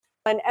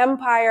An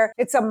empire,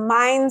 it's a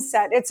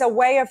mindset. It's a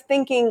way of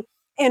thinking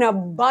in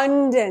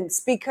abundance,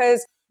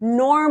 because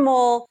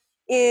normal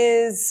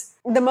is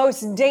the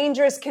most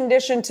dangerous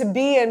condition to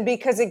be in,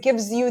 because it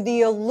gives you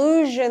the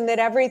illusion that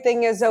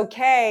everything is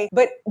okay.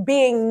 But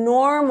being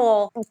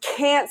normal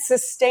can't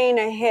sustain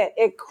a hit.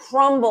 It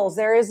crumbles.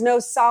 There is no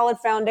solid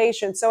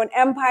foundation. So an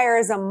empire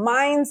is a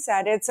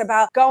mindset. It's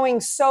about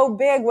going so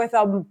big with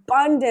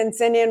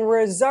abundance and in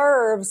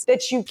reserves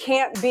that you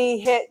can't be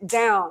hit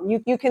down.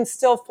 You can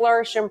still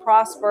flourish and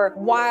prosper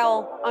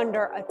while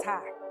under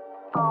attack.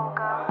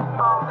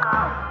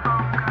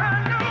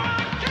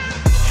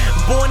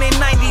 Born in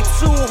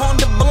 92 on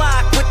the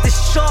block with the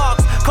Sharks.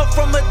 Come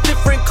from a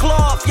different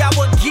cloth, y'all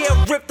would get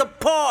ripped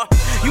apart.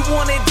 You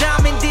want it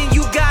diamond, then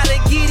you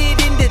gotta get it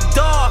in the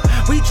dark.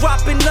 We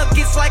dropping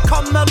nuggets like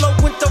Carmelo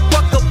went to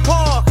Rucker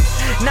Park.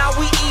 Now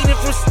we eating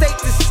from state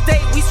to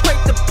state, we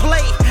scrape the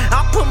plate.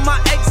 I put my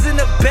eggs in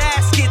a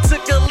basket,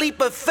 took a leap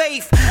of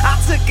faith. I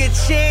took a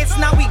chance,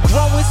 now we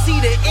grow and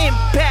see the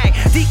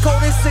impact.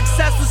 Decoding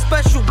success with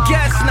special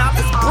guests, now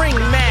let's bring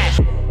Matt.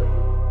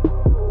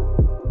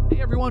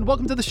 Everyone,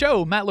 welcome to the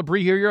show. Matt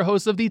Labrie here, your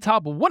host of the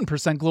top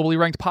 1% globally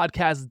ranked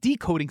podcast,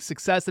 Decoding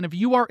Success. And if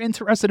you are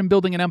interested in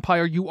building an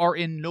empire, you are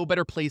in no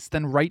better place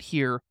than right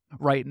here,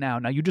 right now.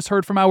 Now, you just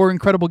heard from our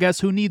incredible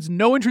guest who needs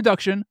no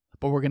introduction,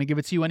 but we're going to give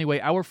it to you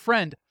anyway. Our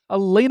friend,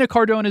 Elena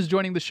Cardone, is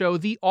joining the show,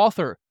 the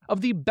author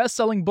of the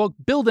best-selling book,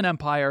 Build an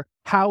Empire,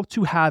 How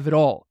to Have It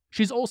All.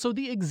 She's also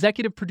the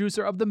executive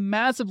producer of the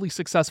massively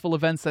successful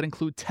events that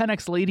include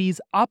 10X Ladies,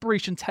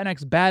 Operation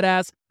 10X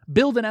Badass,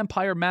 Build an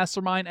Empire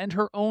Mastermind, and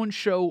her own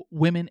show,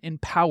 Women in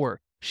Power.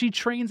 She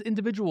trains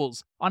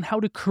individuals on how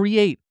to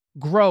create,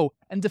 grow,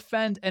 and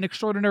defend an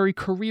extraordinary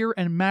career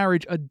and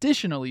marriage.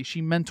 Additionally,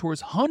 she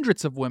mentors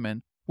hundreds of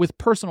women with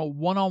personal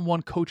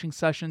one-on-one coaching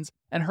sessions,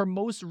 and her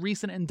most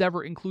recent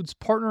endeavor includes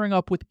partnering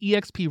up with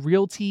eXp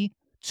Realty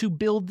to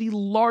build the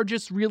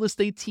largest real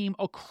estate team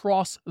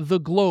across the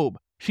globe.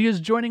 She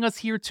is joining us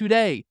here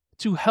today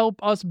to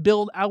help us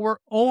build our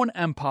own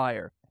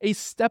empire, a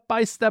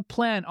step-by-step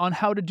plan on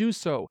how to do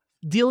so,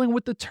 dealing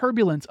with the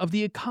turbulence of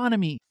the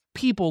economy,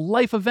 people,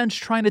 life events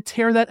trying to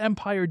tear that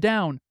empire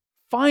down,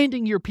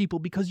 finding your people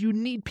because you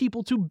need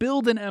people to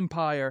build an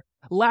empire.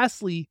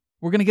 Lastly,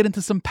 we're going to get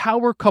into some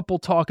power couple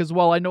talk as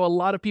well. I know a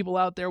lot of people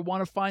out there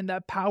want to find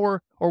that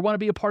power or want to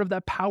be a part of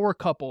that power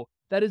couple.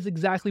 That is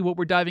exactly what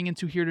we're diving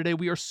into here today.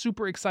 We are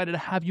super excited to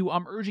have you.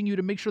 I'm urging you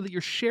to make sure that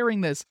you're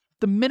sharing this.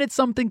 The minute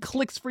something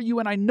clicks for you,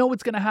 and I know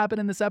it's going to happen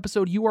in this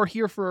episode, you are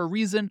here for a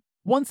reason.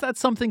 Once that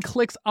something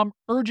clicks, I'm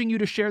urging you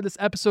to share this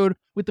episode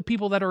with the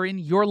people that are in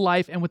your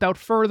life. And without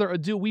further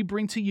ado, we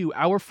bring to you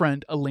our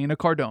friend, Elena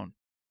Cardone.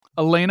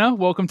 Elena,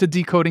 welcome to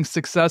Decoding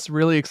Success.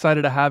 Really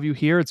excited to have you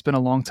here. It's been a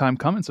long time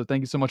coming, so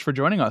thank you so much for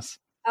joining us.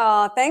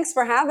 Thanks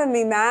for having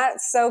me, Matt.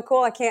 So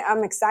cool.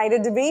 I'm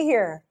excited to be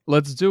here.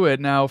 Let's do it.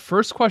 Now,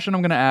 first question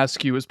I'm going to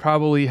ask you is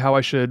probably how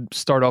I should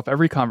start off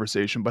every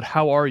conversation, but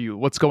how are you?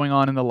 What's going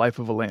on in the life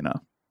of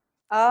Elena?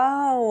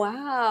 Oh,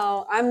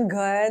 wow. I'm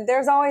good.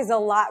 There's always a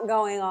lot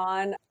going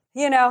on.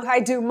 You know, I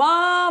do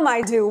mom,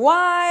 I do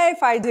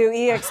wife, I do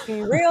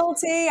eXp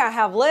Realty, I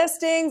have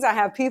listings, I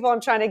have people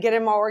I'm trying to get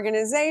in my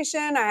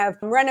organization, I have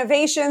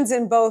renovations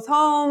in both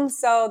homes.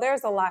 So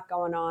there's a lot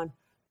going on.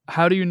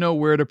 How do you know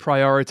where to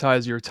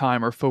prioritize your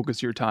time or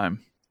focus your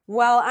time?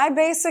 Well, I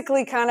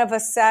basically kind of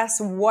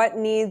assess what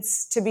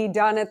needs to be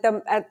done at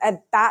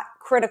that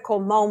critical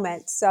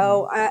moment.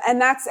 So,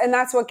 and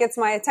that's what gets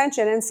my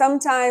attention. And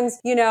sometimes,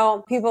 you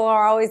know, people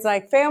are always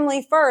like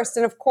family first.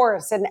 And of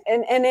course, in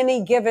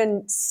any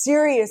given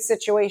serious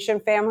situation,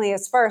 family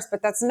is first,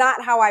 but that's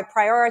not how I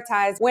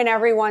prioritize when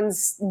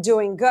everyone's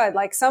doing good.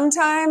 Like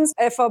sometimes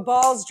if a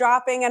ball's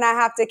dropping and I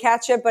have to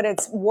catch it, but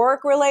it's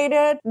work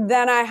related,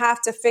 then I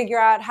have to figure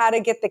out how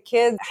to get the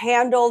kids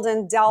handled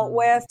and dealt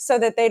with so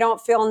that they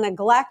don't feel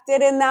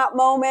neglected in that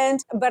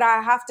moment. But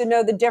I have to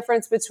know the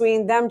difference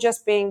between them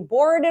just being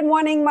bored and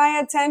wanting my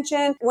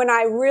attention when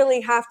I really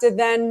have to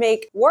then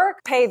make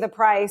work pay the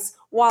price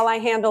while I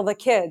handle the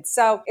kids.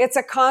 So it's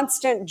a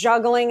constant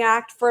juggling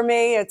act for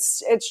me.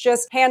 It's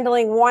just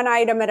handling one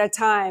item at a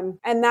time.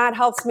 And that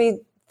helps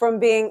me from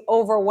being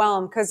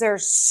overwhelmed because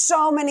there's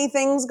so many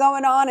things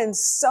going on and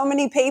so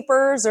many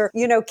papers or,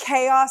 you know,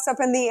 chaos up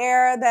in the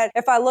air that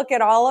if I look at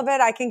all of it,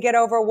 I can get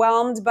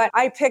overwhelmed. But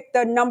I pick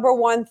the number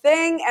one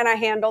thing and I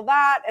handle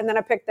that. And then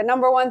I pick the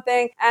number one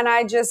thing and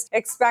I just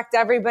expect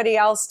everybody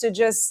else to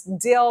just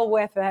deal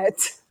with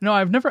it. No,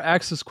 I've never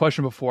asked this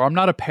question before. I'm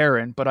not a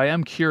parent, but I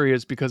am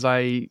curious because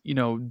I,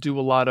 do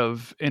a lot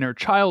of inner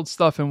child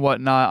stuff and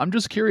whatnot. I'm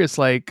just curious,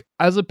 like,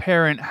 as a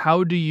parent,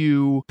 how do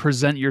you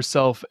present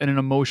yourself in an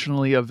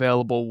emotionally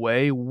available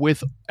way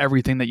with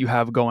everything that you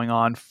have going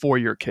on for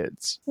your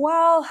kids?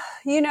 Well,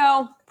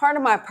 part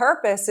of my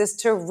purpose is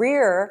to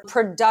rear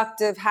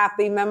productive,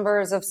 happy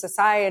members of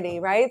society,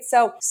 right?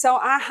 So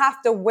I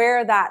have to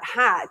wear that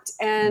hat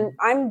and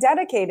I'm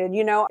dedicated,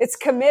 it's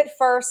commit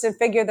first and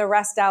figure the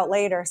rest out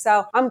later.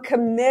 So I'm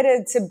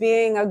committed to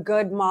being a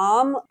good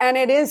mom, and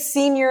it is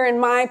senior in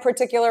my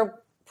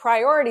particular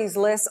priorities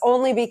list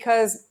only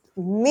because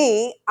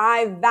me,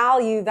 I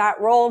value that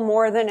role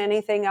more than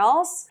anything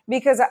else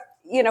because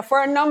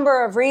for a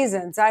number of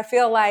reasons. I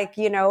feel like,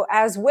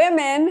 as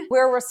women,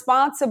 we're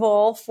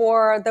responsible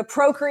for the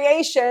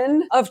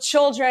procreation of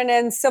children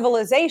and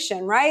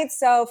civilization, right?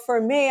 So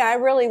for me, I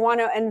really want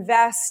to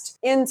invest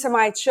into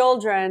my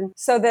children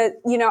so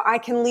that, I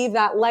can leave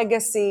that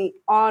legacy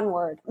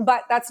onward.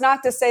 But that's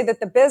not to say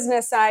that the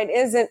business side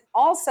isn't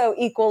also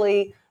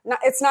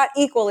it's not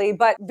equally,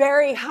 but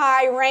very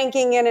high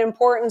ranking in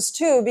importance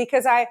too,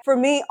 because for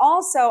me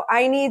also,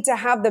 I need to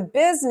have the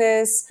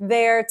business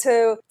there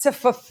to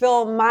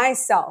fulfill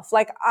myself.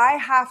 Like I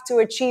have to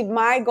achieve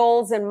my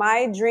goals and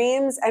my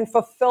dreams and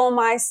fulfill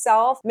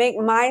myself,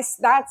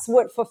 that's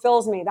what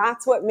fulfills me.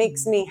 That's what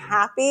makes me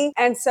happy.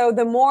 And so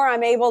the more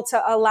I'm able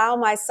to allow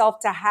myself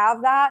to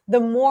have that, the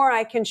more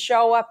I can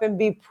show up and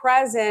be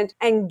present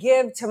and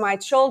give to my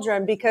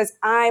children because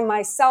I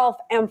myself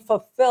am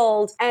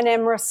fulfilled and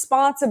am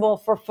responsible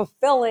for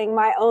fulfilling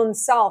my own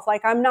self.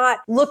 Like I'm not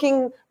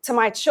looking to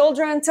my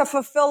children to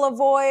fulfill a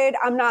void.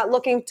 I'm not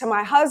looking to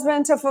my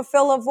husband to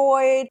fulfill a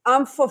void.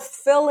 I'm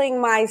fulfilling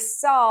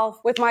myself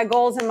with my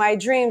goals and my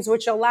dreams,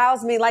 which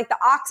allows me, like the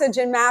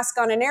oxygen mask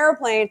on an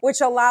airplane, which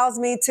allows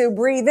me to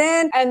breathe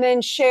in and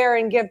then share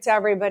and give to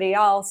everybody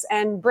else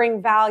and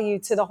bring value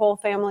to the whole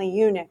family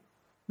unit.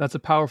 That's a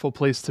powerful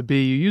place to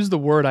be. You use the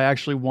word I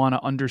actually want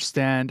to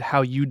understand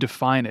how you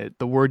define it.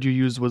 The word you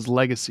used was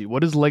legacy.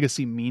 What does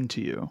legacy mean to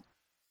you?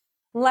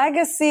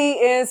 Legacy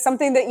is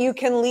something that you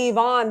can leave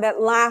on that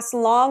lasts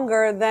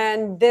longer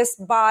than this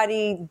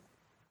body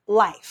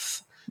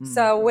life.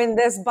 So when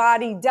this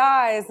body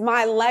dies,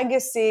 my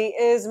legacy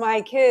is my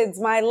kids.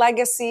 My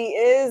legacy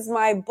is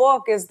my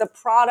book, is the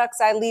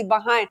products I leave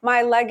behind.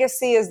 My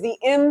legacy is the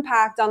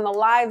impact on the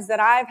lives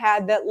that I've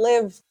had that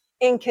live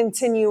in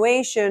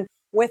continuation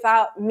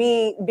without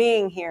me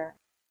being here.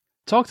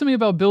 Talk to me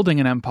about building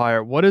an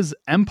empire. What does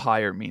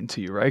empire mean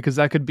to you, right? Because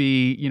that could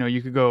be,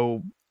 you could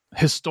go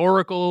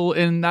historical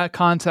in that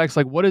context.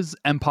 Like, what does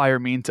empire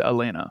mean to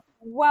Elena?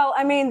 Well,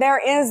 I mean,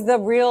 there is the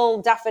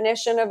real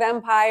definition of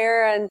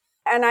empire,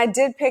 and I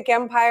did pick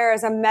empire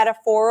as a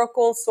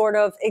metaphorical sort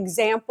of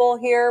example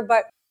here,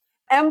 but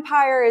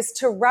empire is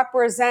to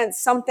represent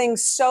something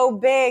so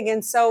big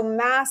and so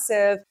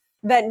massive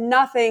that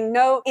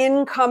no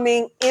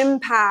incoming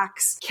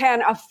impacts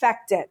can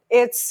affect it.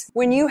 It's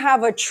when you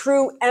have a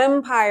true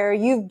empire,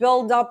 you've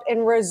built up in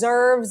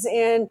reserves,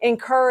 in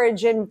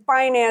courage, in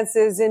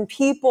finances, in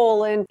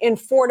people, in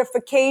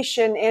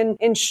fortification,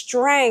 in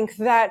strength,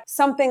 that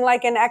something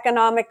like an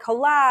economic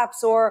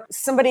collapse or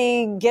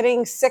somebody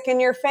getting sick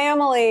in your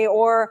family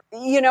or,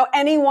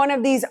 any one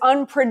of these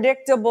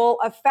unpredictable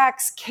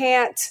effects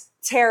can't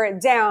tear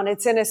it down.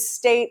 It's in a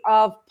state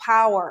of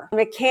power.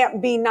 It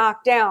can't be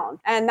knocked down.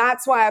 And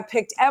that's why I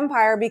picked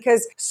empire,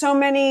 because so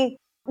many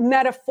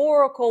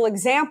metaphorical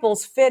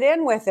examples fit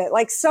in with it.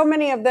 Like so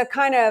many of the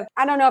kind of,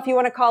 I don't know if you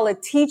want to call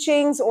it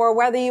teachings or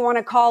whether you want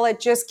to call it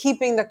just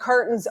keeping the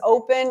curtains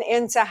open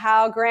into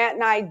how Grant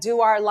and I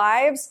do our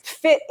lives,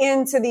 fit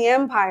into the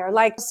empire.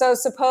 Like, so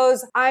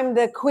suppose I'm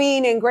the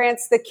queen and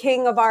Grant's the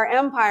king of our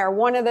empire.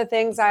 One of the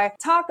things I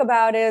talk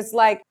about is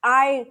like,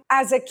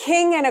 as a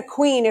king and a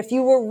queen, if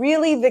you were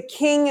really the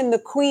king and the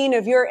queen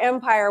of your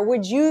empire,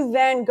 would you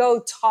then go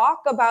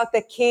talk about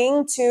the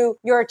king to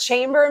your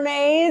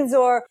chambermaids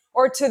or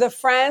to the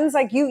friends?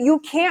 Like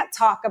you can't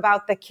talk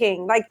about the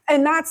king. Like,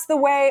 and that's the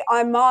way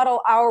I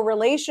model our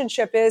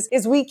relationship is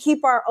we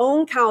keep our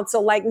own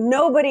counsel. Like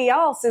nobody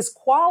else is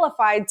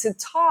qualified to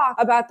talk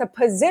about the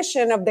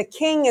position of the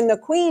king and the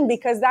queen,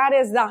 because that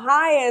is the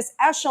highest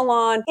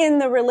echelon in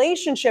the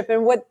relationship.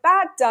 And what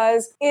that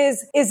does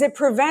is it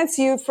prevents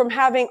you from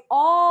having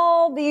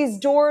all these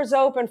doors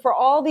open for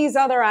all these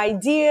other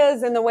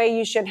ideas and the way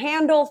you should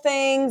handle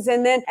things.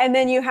 And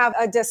then you have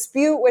a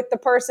dispute with the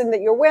person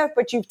that you're with,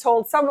 but you've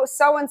told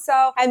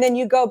so-and-so, and then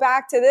you go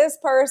back to this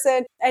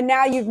person, and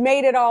now you've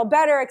made it all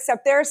better,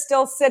 except they're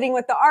still sitting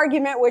with the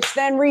argument, which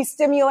then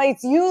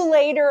re-stimulates you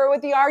later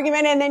with the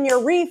argument, and then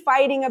you're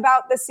re-fighting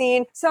about the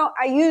scene. So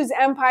I use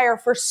empire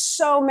for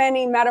so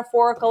many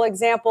metaphorical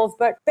examples,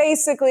 but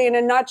basically in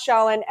a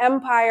nutshell, an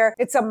empire,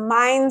 it's a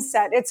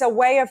mindset. It's a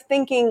way of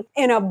thinking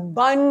in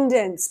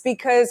abundance,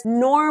 because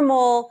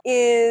normal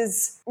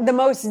is the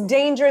most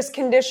dangerous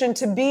condition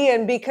to be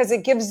in, because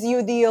it gives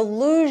you the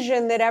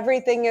illusion that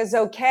everything is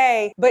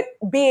okay. But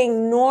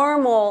being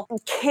normal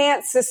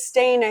can't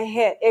sustain a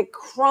hit. It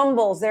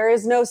crumbles. There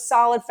is no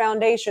solid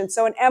foundation.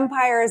 So an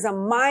empire is a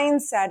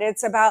mindset.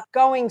 It's about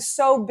going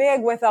so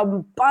big with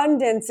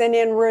abundance and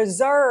in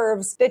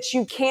reserves that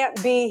you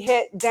can't be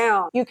hit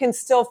down. You can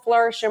still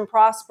flourish and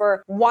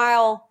prosper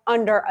while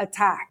under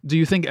attack. Do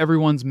you think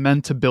everyone's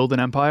meant to build an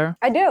empire?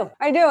 I do.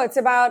 It's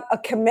about a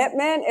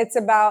commitment. It's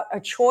about a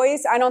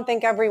choice. I don't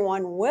think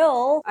everyone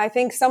will. I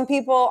think some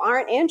people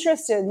aren't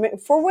interested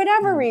for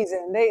whatever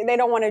reason. They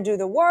don't want to do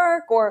the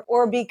work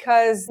or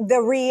because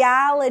the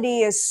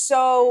reality is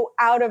so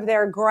out of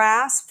their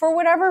grasp for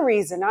whatever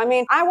reason. I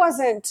mean, I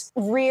wasn't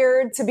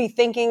reared to be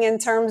thinking in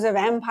terms of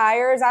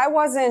empires. I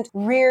wasn't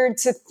reared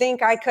to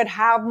think I could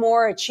have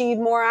more, achieve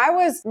more. I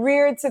was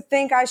reared to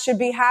think I should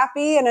be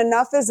happy and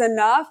enough is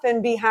enough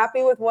and be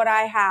happy with what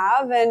I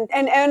have. And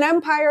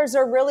empires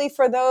are really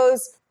for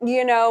those,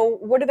 you know,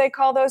 what do they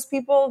call those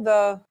people?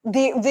 The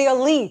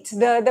elite,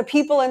 the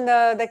people in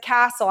the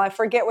castle. I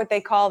forget what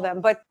they call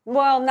them, but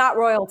well, not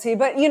royalty,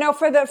 but you know,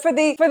 for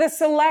the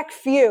select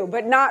few,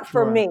 but not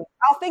for me.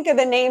 I'll think of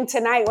the name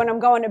tonight when I'm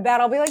going to bed.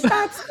 I'll be like,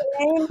 that's the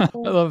name. I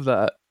love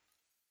that.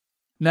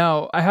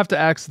 Now, I have to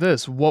ask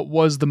this. What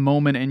was the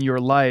moment in your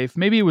life?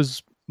 Maybe it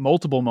was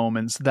multiple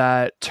moments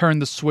that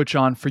turned the switch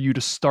on for you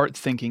to start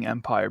thinking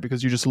empire,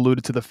 because you just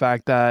alluded to the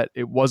fact that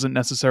it wasn't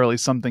necessarily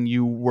something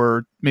you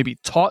were maybe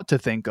taught to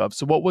think of.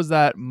 So what was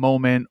that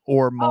moment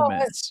or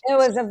moments? It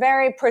was a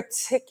very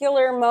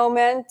particular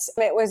moment.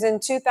 It was in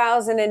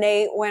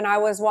 2008 when I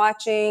was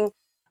watching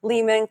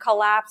Lehman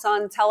collapse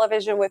on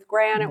television with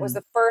Grant. It was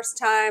the first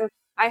time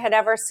I had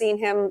ever seen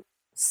him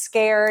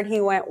scared. He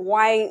went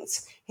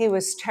white. He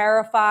was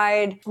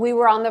terrified. We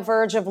were on the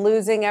verge of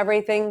losing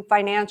everything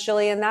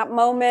financially in that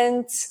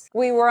moment.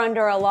 We were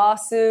under a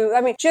lawsuit.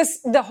 I mean, just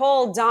the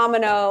whole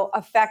domino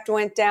effect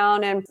went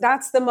down. And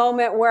that's the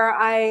moment where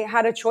I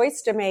had a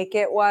choice to make.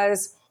 I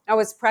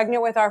was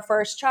pregnant with our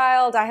first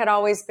child. I had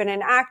always been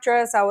an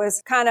actress. I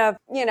was kind of,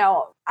 you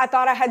know, I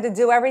thought I had to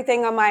do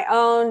everything on my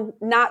own,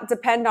 not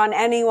depend on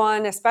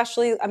anyone,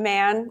 especially a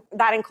man.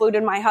 That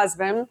included my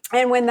husband.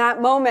 And when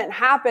that moment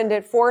happened,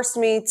 it forced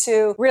me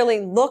to really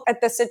look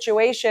at the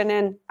situation.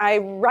 And I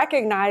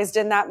recognized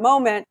in that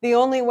moment, the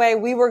only way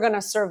we were going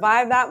to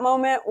survive that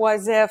moment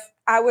was if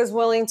I was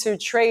willing to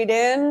trade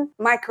in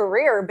my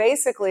career,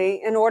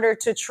 basically, in order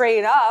to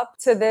trade up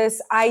to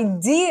this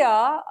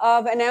idea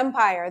of an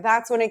empire.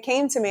 That's when it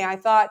came to me. I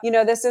thought, you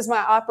know, this is my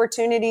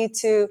opportunity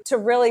to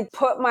really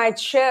put my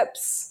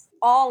chips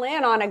all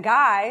in on a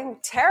guy.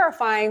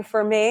 Terrifying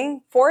for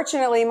me.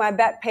 Fortunately, my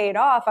bet paid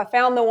off. I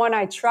found the one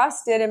I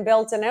trusted and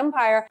built an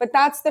empire. But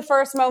that's the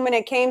first moment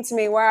it came to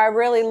me where I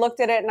really looked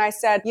at it and I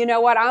said, you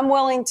know what? I'm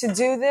willing to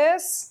do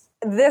this.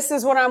 This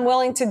is what I'm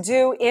willing to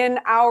do in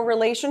our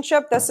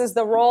relationship. This is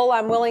the role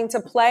I'm willing to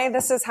play.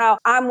 This is how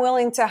I'm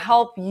willing to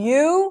help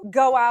you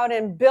go out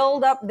and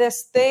build up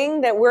this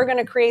thing that we're going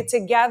to create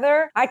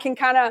together. I can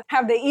kind of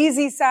have the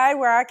easy side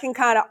where I can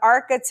kind of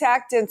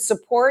architect and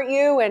support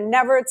you and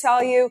never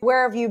tell you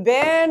where have you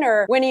been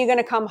or when are you going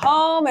to come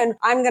home. And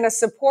I'm going to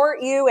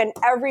support you in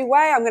every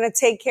way. I'm going to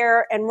take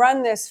care and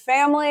run this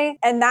family.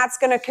 And that's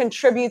going to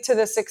contribute to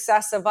the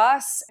success of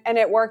us. And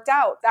it worked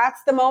out.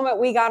 That's the moment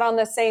we got on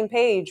the same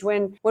page.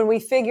 When we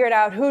figured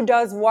out who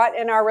does what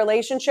in our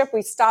relationship,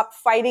 we stopped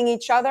fighting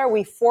each other.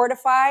 We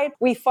fortified.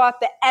 We fought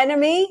the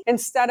enemy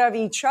instead of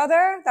each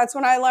other. That's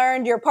when I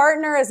learned your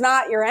partner is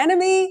not your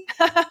enemy.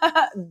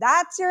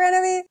 That's your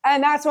enemy.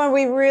 And that's when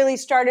we really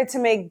started to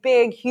make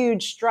big,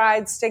 huge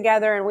strides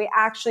together. And we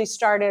actually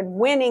started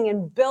winning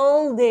and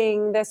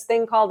building this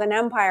thing called an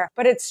empire.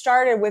 But it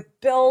started with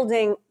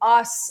building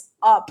us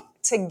up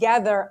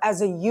together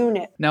as a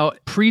unit. Now,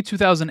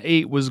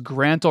 pre-2008, was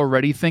Grant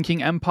already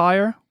thinking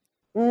empire?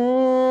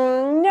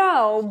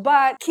 No,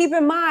 but keep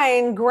in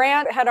mind,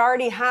 Grant had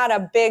already had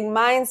a big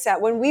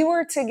mindset. When we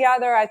were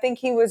together, I think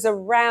he was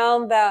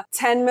around the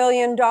 $10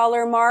 million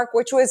mark,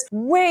 which was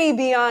way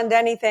beyond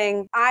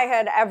anything I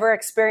had ever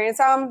experienced.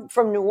 I'm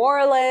from New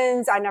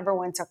Orleans. I never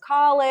went to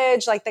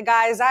college. Like the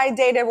guys I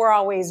dated were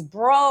always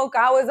broke.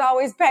 I was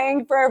always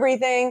paying for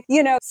everything,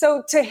 you know.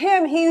 So to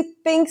him, he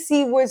thinks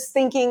he was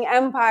thinking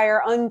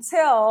empire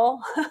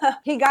until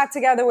he got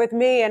together with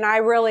me. And I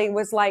really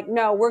was like,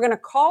 no, we're going to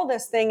call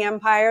this thing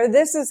empire.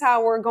 This is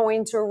how we're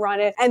going to run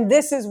it. And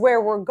this is where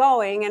we're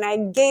going. And I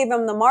gave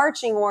him the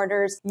marching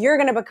orders. You're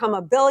going to become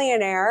a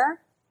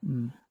billionaire.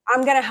 I'm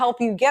going to help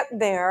you get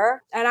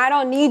there. And I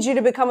don't need you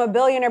to become a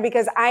billionaire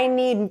because I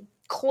need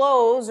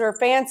clothes or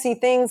fancy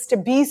things to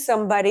be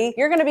somebody.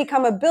 You're going to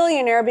become a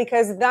billionaire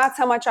because that's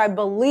how much I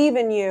believe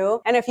in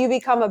you. And if you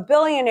become a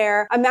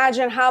billionaire,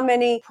 imagine how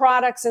many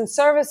products and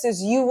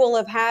services you will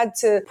have had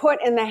to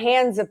put in the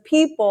hands of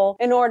people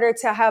in order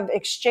to have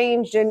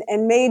exchanged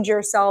and made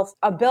yourself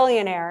a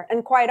billionaire.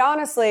 And quite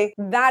honestly,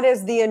 that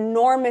is the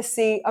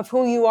enormity of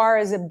who you are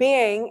as a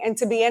being. And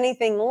to be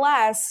anything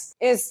less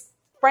is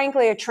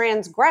frankly a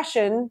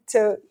transgression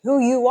to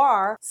who you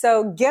are.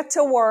 So get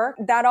to work.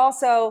 That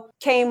also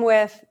came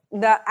with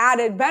the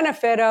added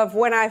benefit of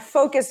when I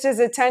focused his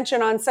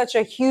attention on such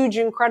a huge,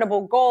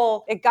 incredible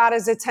goal, it got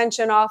his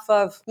attention off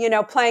of, you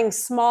know, playing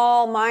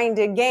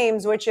small-minded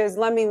games, which is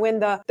let me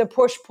win the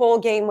push-pull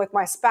game with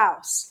my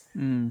spouse.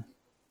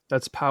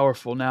 That's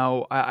powerful.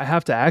 Now, I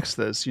have to ask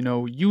this. You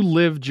know, you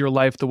lived your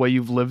life the way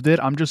you've lived it.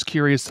 I'm just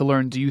curious to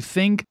learn, do you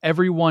think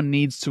everyone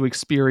needs to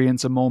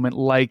experience a moment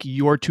like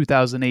your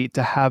 2008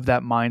 to have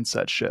that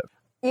mindset shift?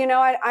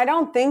 I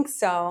don't think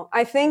so.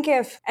 I think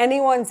if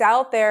anyone's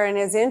out there and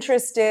is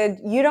interested,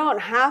 you don't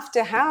have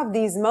to have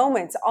these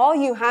moments. All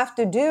you have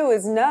to do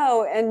is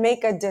know and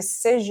make a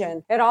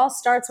decision. It all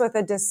starts with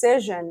a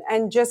decision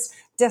and just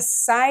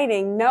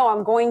deciding, no,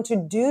 I'm going to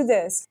do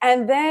this.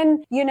 And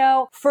then,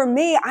 for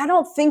me, I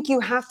don't think you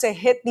have to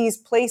hit these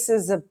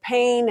places of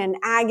pain and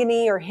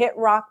agony or hit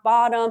rock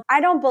bottom. I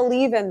don't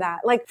believe in that.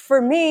 Like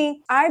for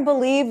me, I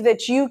believe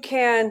that you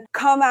can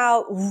come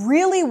out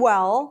really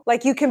well.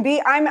 Like you can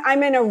be,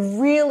 I'm in a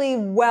really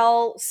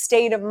well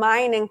state of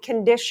mind and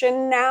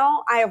condition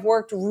now. I have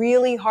worked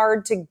really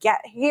hard to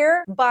get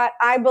here, but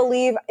I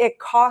believe it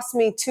cost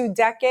me 2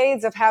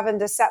 decades of having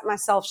to set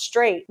myself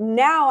straight.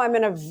 Now I'm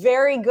in a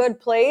very good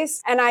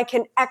place and I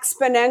can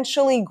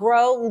exponentially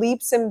grow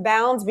leaps and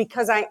bounds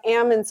because I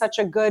am in such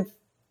a good,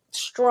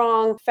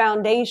 strong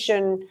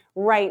foundation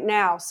right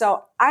now.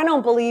 So I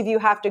don't believe you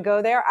have to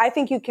go there. I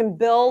think you can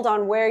build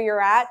on where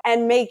you're at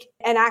and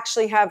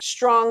actually have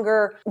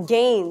stronger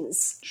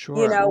gains.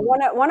 Sure.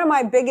 One of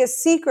my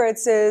biggest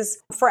secrets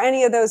is for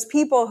any of those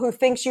people who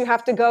thinks you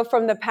have to go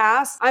from the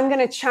past, I'm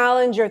going to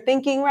challenge your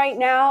thinking right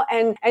now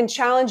and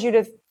challenge you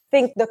to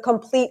think the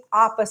complete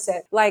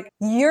opposite. Like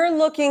you're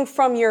looking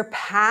from your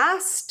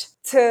past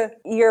to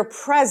your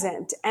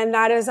present. And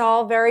that is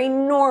all very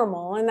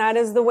normal. And that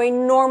is the way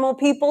normal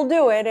people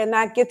do it. And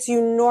that gets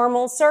you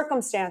normal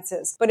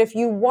circumstances. But if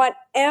you want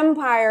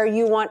empire,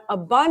 you want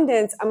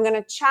abundance, I'm going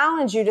to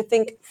challenge you to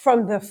think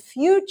from the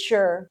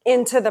future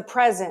into the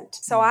present.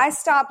 So I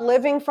stopped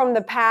living from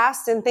the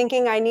past and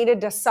thinking I needed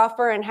to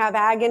suffer and have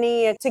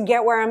agony to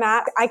get where I'm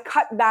at. I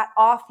cut that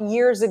off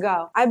years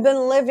ago. I've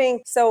been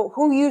living. So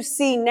who you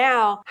see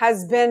now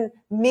has been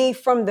me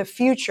from the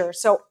future.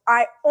 So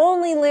I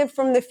only live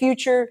from the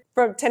future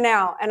to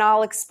now, and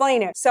I'll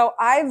explain it. So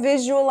I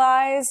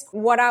visualize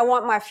what I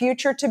want my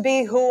future to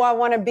be, who I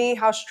want to be,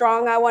 how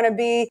strong I want to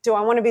be. Do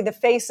I want to be the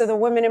face of the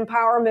women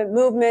empowerment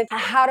movement?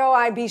 How do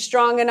I be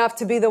strong enough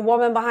to be the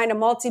woman behind a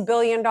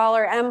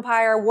multi-billion-dollar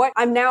empire?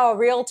 I'm now a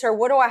realtor.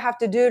 What do I have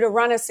to do to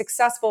run a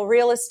successful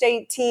real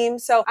estate team?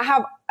 So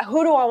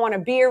who do I want to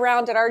be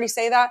around? Did I already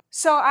say that?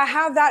 So I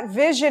have that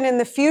vision in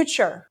the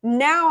future.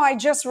 Now I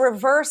just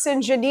reverse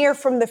engineer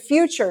from the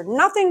future.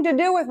 Nothing to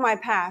do with my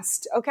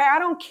past. Okay. I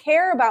don't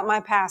care about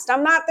my past.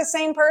 I'm not the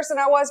same person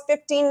I was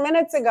 15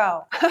 minutes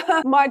ago,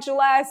 much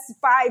less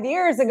 5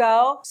 years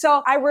ago.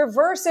 So I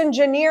reverse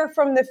engineer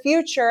from the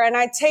future and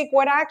I take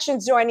what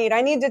actions do I need?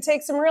 I need to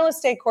take some real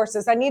estate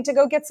courses. I need to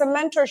go get some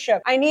mentorship.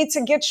 I need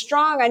to get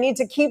strong. I need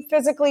to keep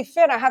physically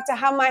fit. I have to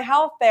have my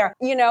health there,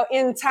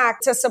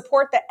 intact to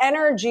support the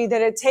energy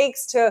that it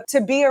takes to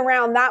be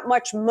around that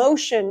much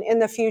motion in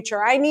the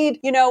future. I need,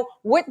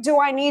 what do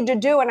I need to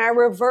do? And I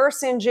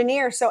reverse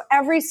engineer. So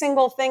every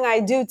single thing I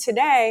do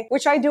today,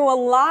 which I do a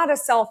lot of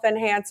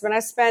self-enhancement. I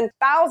spend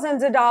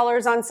thousands of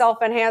dollars on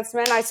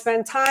self-enhancement. I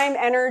spend time,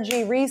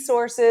 energy,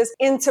 resources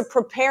into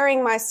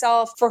preparing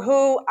myself for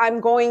who I'm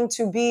going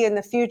to be in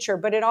the future.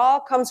 But it all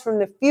comes from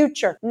the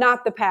future,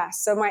 not the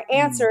past. So my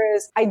answer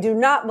is, I do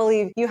not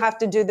believe you have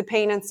to do the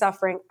pain and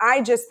suffering.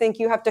 I just think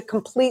you have to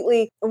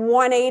completely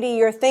 180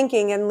 your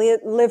thinking and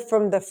live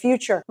from the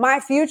future. My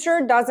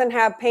future doesn't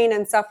have pain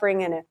and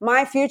suffering in it.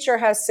 My future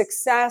has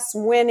success,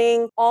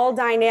 winning, all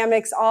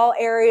dynamics, all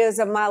areas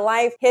of my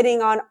life,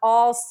 hitting on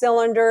all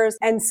cylinders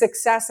and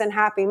success and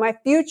happy. My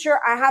future,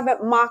 I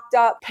haven't mocked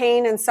up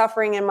pain and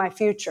suffering in my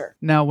future.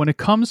 Now, when it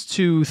comes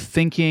to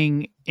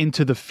thinking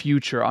into the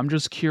future, I'm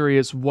just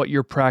curious what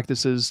your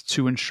practice is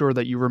to ensure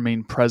that you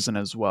remain present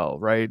as well,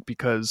 right?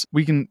 Because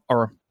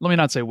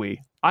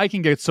I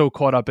can get so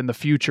caught up in the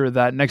future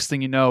that next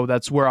thing you know,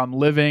 that's where I'm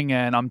living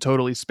and I'm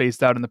totally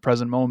spaced out in the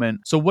present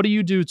moment. So what do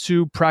you do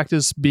to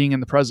practice being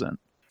in the present?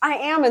 I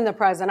am in the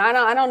present.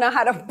 I don't know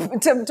how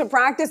to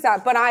practice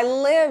that, but I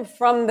live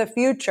from the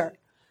future.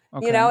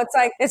 Okay.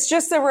 It's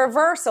just a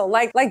reversal.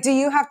 Like, do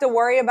you have to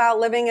worry about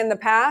living in the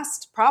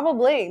past?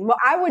 Probably.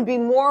 I would be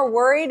more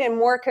worried and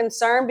more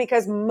concerned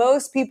because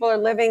most people are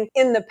living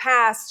in the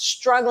past,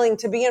 struggling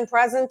to be in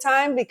present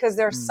time because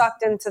they're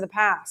sucked into the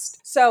past.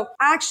 So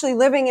actually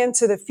living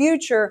into the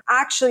future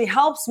actually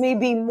helps me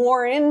be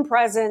more in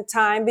present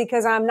time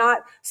because I'm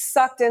not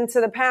sucked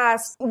into the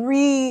past,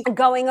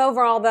 going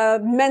over all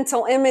the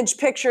mental image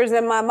pictures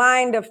in my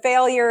mind of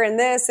failure and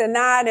this and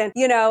that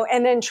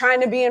and then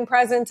trying to be in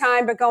present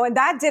time, but going,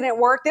 that didn't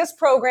work. This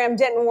program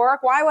didn't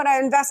work. Why would I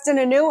invest in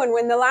a new one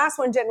when the last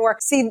one didn't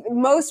work? See,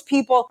 most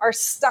people are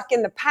stuck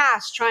in the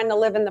past trying to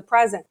live in the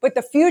present. But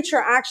the future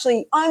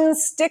actually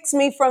unsticks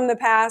me from the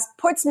past,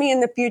 puts me in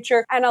the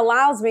future, and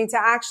allows me to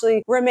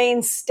actually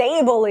remain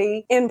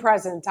stably in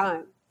present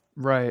time.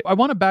 Right. I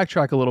want to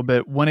backtrack a little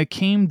bit. When it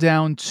came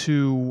down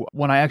to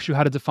when I actually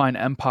had to define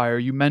empire,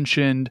 you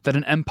mentioned that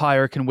an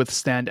empire can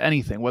withstand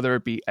anything, whether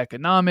it be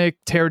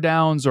economic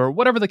teardowns or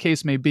whatever the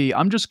case may be.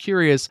 I'm just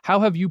curious, how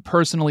have you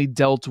personally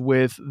dealt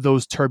with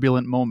those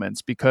turbulent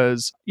moments?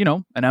 Because,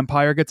 an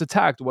empire gets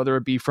attacked, whether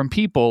it be from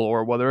people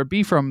or whether it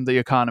be from the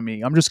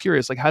economy. I'm just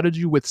curious, how did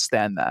you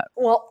withstand that?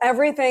 Well,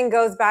 everything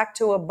goes back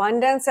to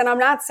abundance. And I'm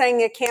not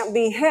saying it can't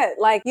be hit.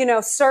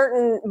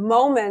 Certain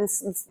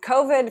moments,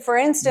 COVID, for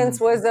instance,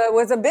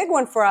 was a big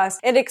one for us.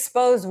 It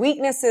exposed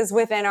weaknesses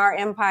within our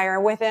empire,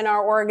 within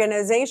our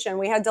organization.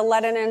 We had to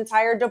let an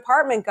entire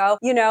department go,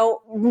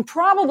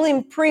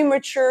 probably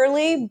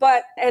prematurely,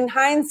 but in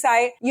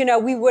hindsight,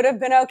 we would have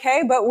been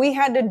okay, but we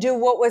had to do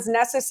what was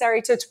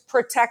necessary to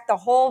protect the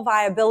whole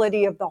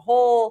viability of the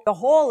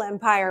whole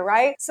empire,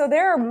 right? So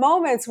there are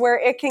moments where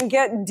it can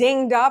get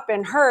dinged up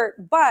and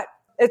hurt, but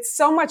it's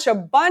so much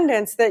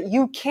abundance that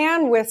you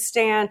can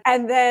withstand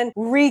and then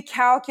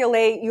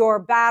recalculate your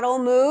battle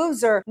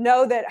moves or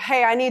know that,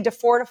 hey, I need to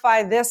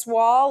fortify this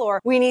wall or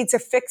we need to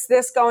fix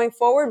this going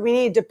forward. We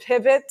need to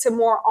pivot to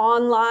more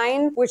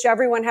online, which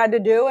everyone had to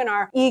do in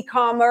our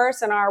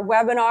e-commerce and our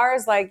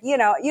webinars,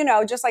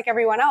 just like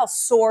everyone else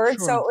soared.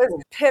 Sure. So it's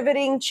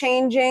pivoting,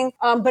 changing,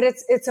 but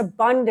it's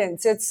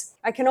abundance.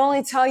 I can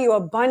only tell you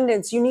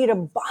abundance. You need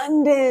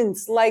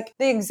abundance. Like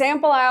the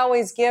example I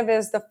always give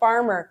is the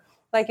farmer.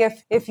 Like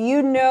if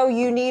you know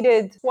you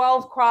needed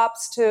 12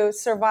 crops to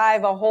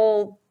survive a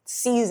whole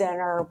season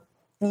or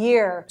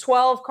year,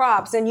 12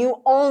 crops, and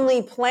you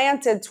only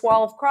planted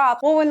 12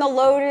 crops, well, when the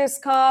locusts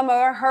come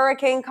or a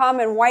hurricane come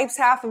and wipes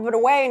half of it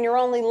away and you're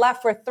only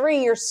left with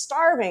 3, you're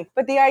starving.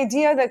 But the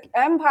idea that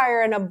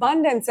empire and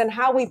abundance and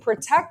how we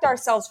protect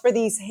ourselves for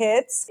these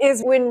hits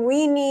is when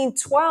we need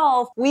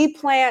 12, we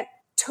plant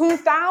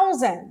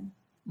 2,000.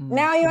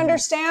 Now you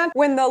understand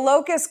when the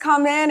locusts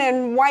come in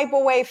and wipe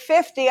away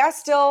 50,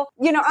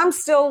 I'm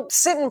still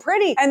sitting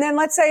pretty. And then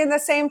let's say in the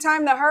same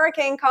time, the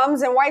hurricane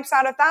comes and wipes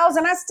out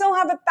 1,000, I still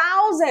have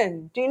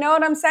 1,000. Do you know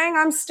what I'm saying?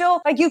 I'm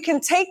still you can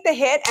take the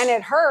hit and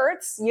it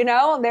hurts,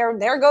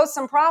 there goes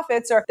some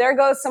profits or there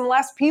goes some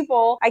less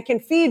people I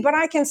can feed, but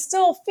I can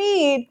still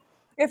feed.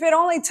 If it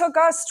only took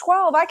us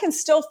 12, I can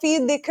still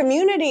feed the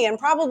community and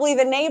probably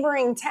the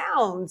neighboring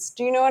towns.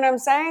 Do you know what I'm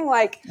saying?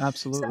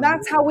 Absolutely. So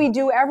that's how we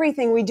do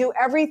everything. We do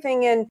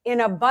everything in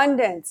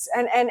abundance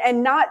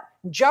and not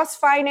just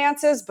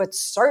finances, but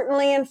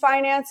certainly in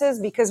finances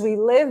because we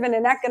live in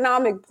an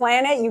economic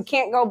planet. You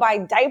can't go buy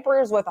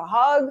diapers with a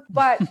hug,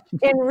 but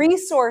in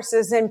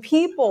resources and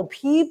people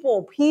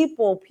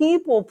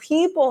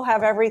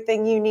have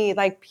everything you need.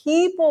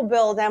 People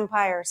build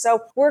empires.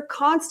 So we're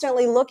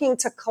constantly looking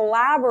to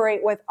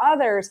collaborate with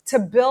others to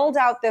build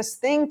out this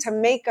thing to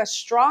make us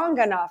strong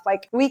enough.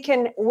 We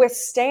can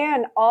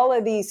withstand all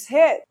of these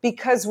hits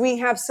because we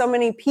have so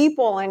many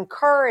people and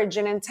courage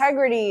and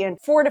integrity and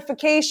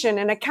fortification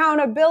and accountability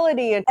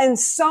and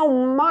so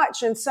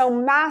much and so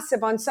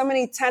massive on so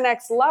many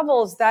 10x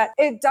levels that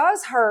it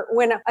does hurt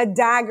when a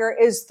dagger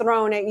is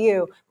thrown at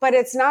you, but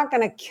it's not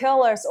going to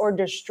kill us or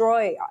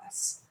destroy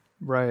us.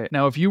 Right.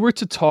 Now, if you were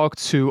to talk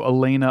to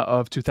Elena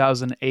of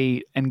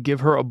 2008 and give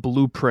her a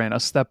blueprint, a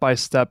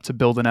step-by-step to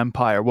build an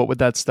empire, what would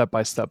that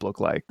step-by-step look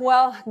like?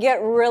 Well,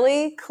 get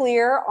really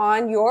clear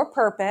on your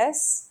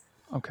purpose.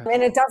 Okay.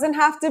 And it doesn't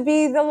have to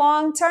be the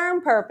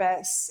long-term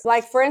purpose.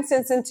 For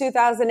instance, in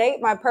 2008,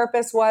 my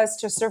purpose was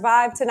to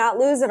survive, to not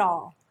lose it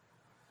all.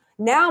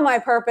 Now my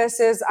purpose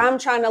is I'm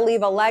trying to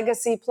leave a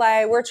legacy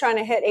play. We're trying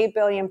to hit 8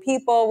 billion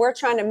people. We're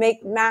trying to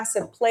make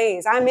massive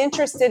plays. I'm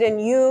interested in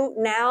you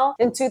now.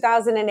 In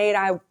 2008,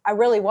 I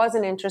really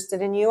wasn't interested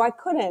in you. I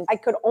couldn't. I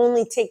could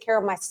only take care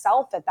of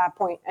myself at that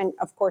point. And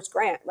of course,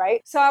 Grant,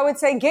 right? So I would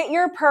say get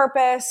your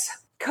purpose,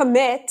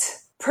 commit,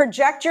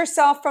 project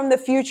yourself from the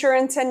future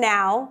into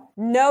now,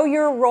 know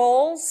your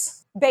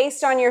roles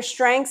based on your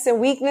strengths and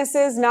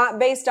weaknesses, not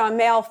based on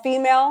male,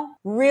 female.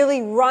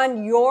 Really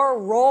run your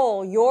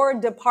role, your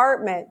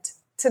department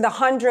to the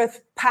 100th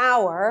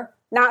power,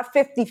 not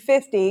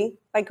 50-50.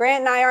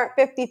 Grant and I aren't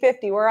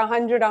 50-50. We're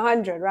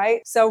 100-100,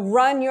 right? So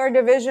run your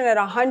division at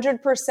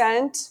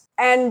 100%.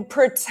 And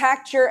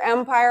protect your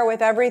empire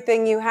with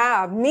everything you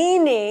have.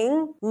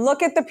 Meaning,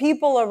 look at the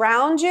people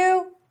around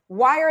you.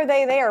 Why are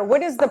they there?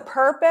 What is the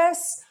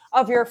purpose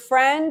of your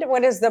friend?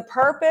 What is the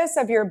purpose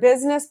of your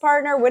business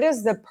partner? What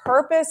is the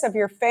purpose of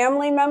your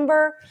family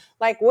member?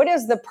 What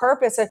is the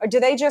purpose? Do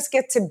they just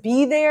get to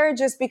be there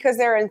just because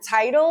they're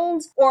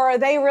entitled? Or are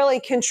they really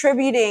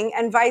contributing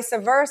and vice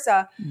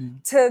versa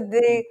to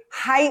the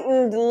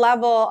heightened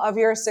level of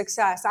your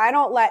success? I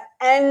don't let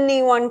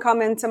anyone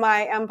come into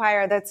my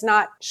empire that's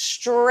not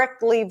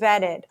strictly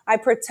vetted. I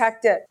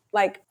protect it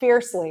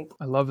fiercely.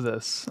 I love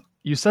this.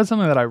 You said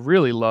something that I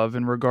really love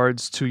in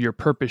regards to your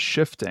purpose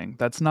shifting.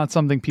 That's not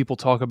something people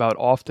talk about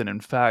often.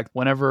 In fact,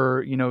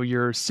 whenever,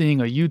 you're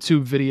seeing a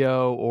YouTube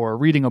video or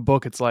reading a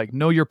book, it's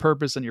know your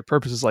purpose, and your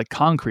purpose is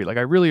concrete.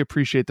 I really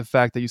appreciate the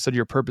fact that you said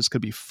your purpose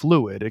could be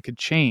fluid. It could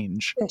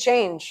change. It could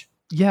change.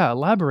 Yeah,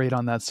 elaborate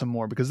on that some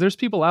more because there's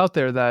people out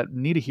there that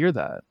need to hear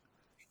that.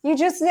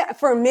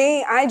 For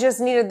me, I just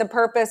needed the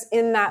purpose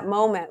in that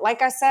moment.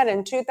 Like I said,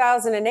 in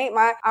 2008,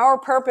 our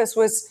purpose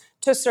was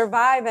to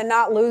survive and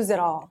not lose it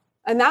all.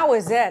 And that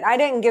was it. I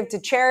didn't give to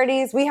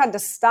charities. We had to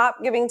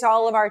stop giving to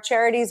all of our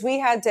charities. We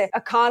had to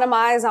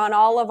economize on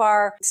all of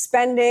our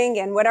spending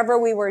and whatever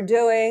we were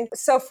doing.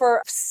 So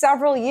for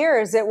several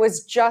years, it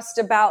was just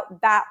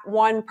about that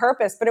one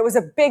purpose, but it was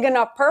a big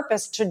enough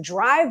purpose to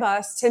drive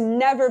us to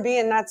never be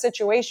in that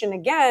situation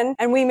again.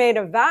 And we made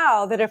a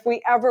vow that if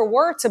we ever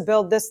were to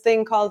build this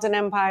thing called an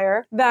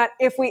empire, that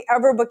if we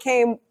ever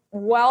became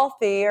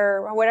wealthy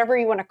or whatever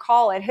you want to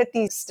call it, hit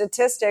these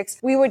statistics,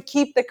 we would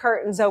keep the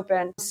curtains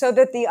open so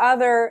that the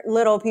other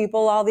little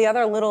people, all the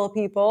other little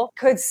people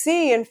could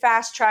see and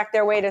fast track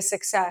their way to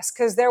success.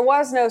 Because there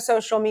was no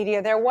social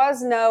media. There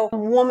was no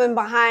woman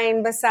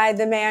beside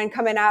the man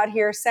coming out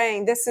here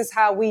saying, this is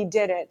how we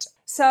did it.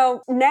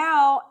 So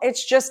now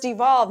it's just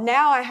evolved.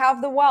 Now I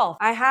have the wealth.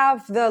 I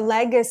have the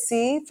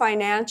legacy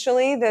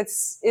financially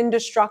that's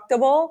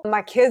indestructible.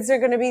 My kids are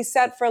going to be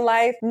set for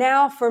life.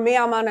 Now for me,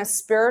 I'm on a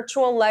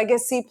spiritual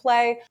legacy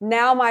play.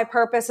 Now my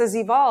purpose has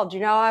evolved.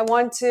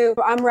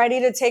 I'm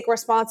ready to take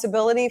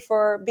responsibility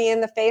for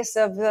being the face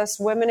of this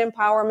women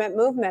empowerment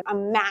movement.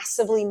 I'm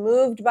massively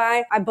moved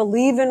by, I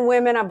believe in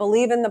women. I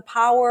believe in the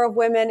power of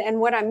women. And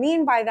what I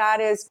mean by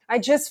that is I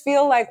just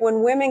feel like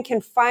when women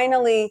can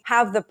finally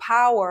have the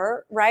power,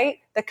 right?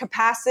 The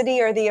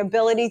capacity or the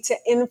ability to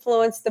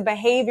influence the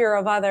behavior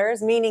of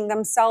others, meaning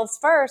themselves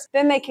first,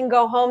 then they can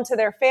go home to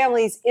their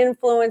families,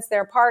 influence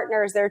their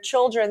partners, their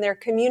children, their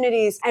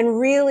communities, and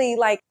really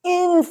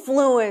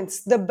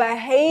influence the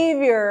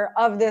behavior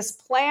of this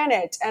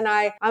planet. And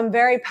I'm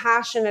very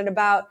passionate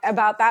about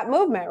that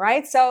movement,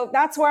 right? So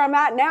that's where I'm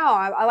at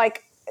now.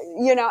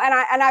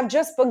 And I've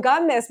just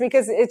begun this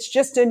because it's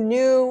just a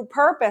new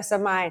purpose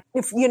of mine.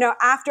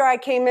 After I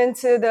came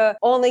into the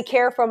only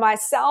care for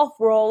myself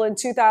role in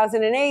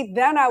 2008,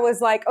 then I was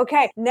like,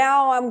 okay,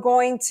 now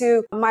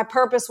my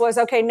purpose was,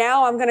 okay,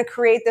 now I'm going to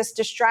create this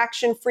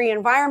distraction-free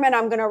environment.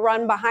 I'm going to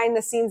run behind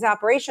the scenes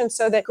operations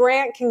so that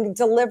Grant can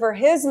deliver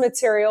his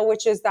material,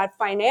 which is that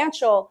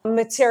financial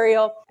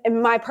material.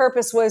 And my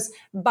purpose was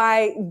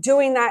by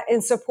doing that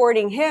and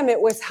supporting him,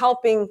 it was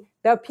helping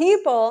the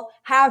people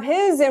have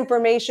his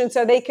information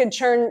so they could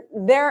turn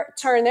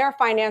their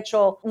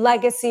financial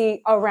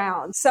legacy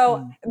around.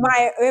 So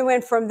it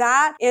went from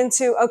that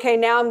into, okay,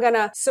 now I'm going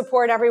to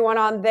support everyone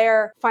on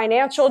their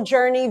financial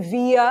journey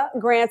via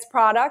Grant's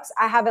products.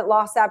 I haven't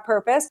lost that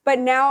purpose, but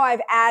now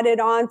I've added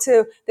on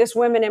to this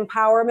women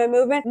empowerment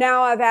movement.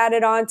 Now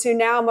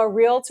I'm a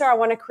realtor. I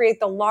want to create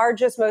the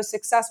largest, most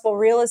successful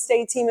real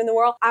estate team in the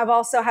world. I've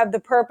also have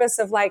the purpose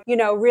of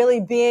really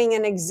being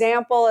an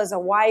example as a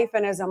wife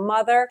and as a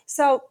mother.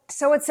 So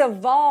it's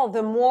evolved.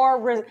 The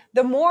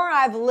more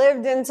I've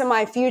lived into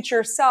my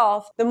future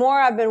self, the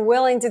more I've been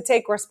willing to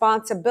take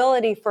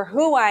responsibility for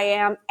who I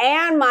am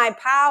and my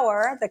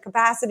power, the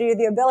capacity,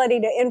 the ability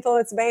to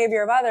influence the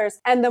behavior of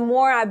others. And the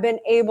more I've been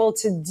able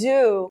to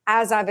do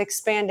as I've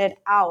expanded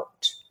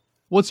out.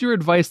 What's your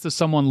advice to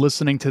someone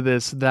listening to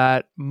this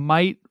that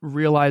might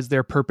realize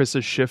their purpose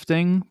is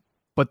shifting,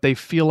 but they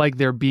feel like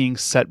they're being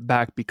set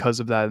back because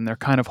of that, and they're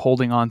kind of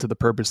holding on to the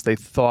purpose they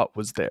thought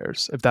was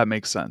theirs, if that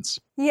makes sense?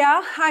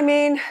 Yeah,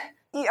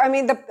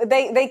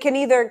 they can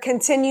either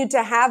continue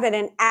to have it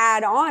and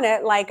add on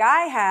it like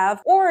I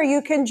have, or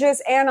you can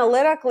just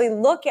analytically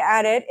look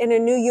at it in a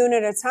new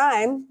unit of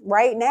time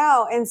right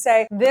now and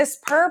say, this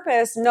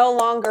purpose no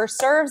longer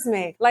serves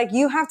me.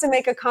 You have to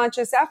make a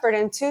conscious effort.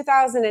 In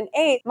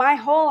 2008, my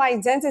whole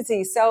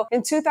identity. So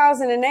in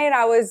 2008,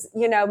 I was,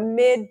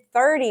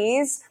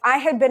 mid-30s. I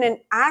had been an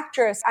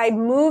actress. I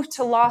moved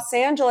to Los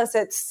Angeles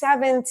at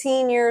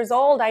 17 years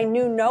old. I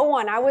knew no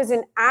one. I was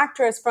an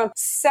actress from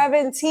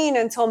 17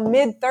 until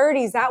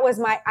mid-30s. That was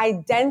my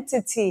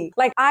identity.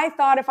 I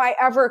thought if I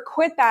ever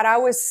quit that, I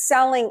was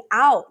selling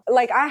out.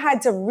 I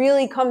had to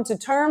really come to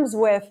terms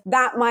with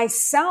that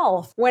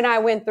myself when I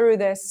went through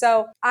this.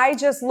 So I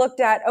just looked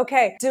at,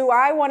 okay, do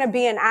I want to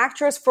be an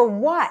actress for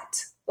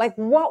what?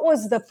 What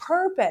was the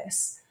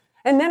purpose?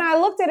 And then I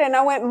looked at it and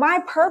I went,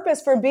 my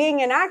purpose for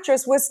being an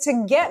actress was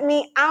to get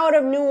me out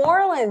of New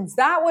Orleans.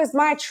 That was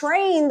my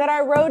train that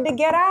I rode to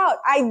get out.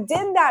 I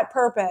did that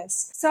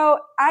purpose. So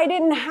I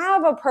didn't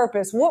have a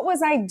purpose. What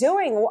was I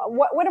doing?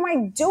 What am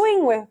I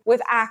doing with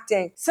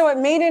acting? So it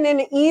made it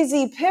an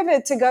easy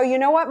pivot to go, you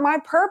know what? My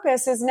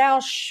purpose is now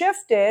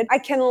shifted. I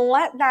can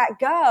let that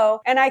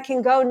go and I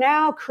can go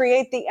now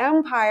create the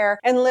empire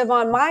and live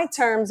on my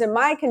terms and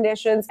my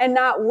conditions and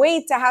not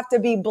wait to have to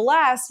be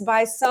blessed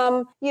by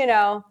some,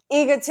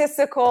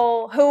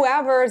 egotistical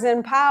whoever's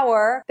in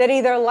power that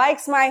either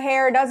likes my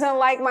hair, doesn't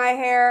like my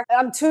hair,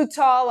 I'm too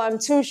tall, I'm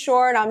too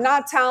short, I'm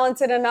not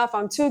talented enough,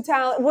 I'm too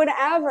talented,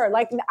 whatever.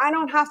 I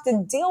don't have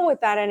to deal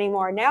with that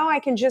anymore. Now I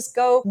can just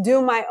go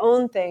do my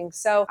own thing.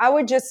 So I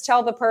would just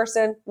tell the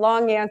person,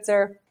 long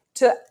answer,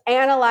 to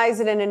analyze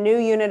it in a new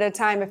unit of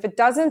time. If it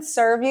doesn't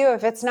serve you,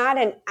 if it's not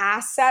an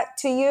asset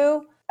to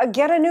you,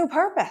 get a new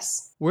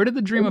purpose. Where did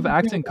the dream of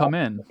acting come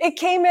in? It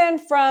came in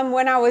from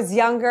when I was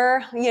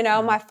younger. You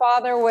know, my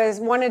father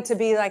wanted to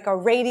be like a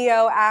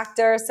radio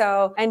actor.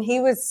 And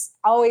he was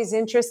always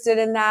interested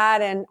in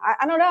that. And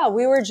I don't know,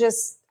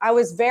 I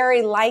was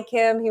very like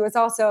him. He was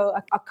also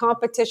a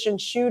competition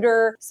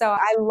shooter. So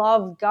I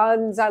loved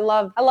guns. I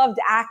loved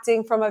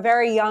acting from a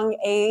very young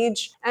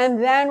age.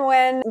 And then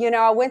when,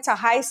 I went to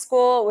high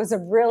school, it was a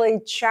really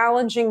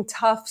challenging,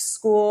 tough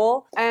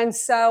school. And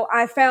so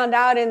I found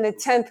out in the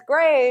 10th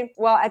grade,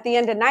 at the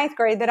end of 9th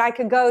grade, that I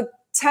could go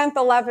 10th,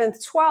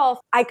 11th, 12th,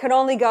 I could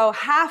only go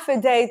half a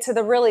day to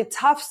the really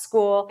tough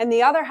school. And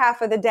the other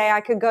half of the day,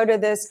 I could go to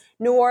this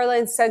New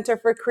Orleans Center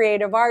for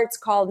Creative Arts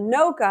called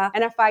NOCA.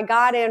 And if I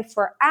got in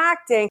for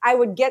acting, I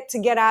would get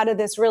out of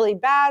this really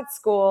bad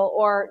school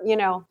or,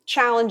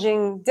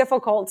 challenging,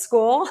 difficult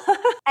school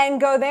and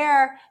go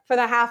there for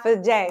the half of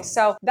the day.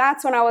 So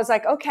that's when I was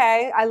like,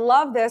 okay, I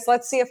love this.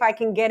 Let's see if I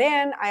can get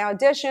in. I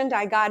auditioned,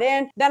 I got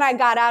in. Then I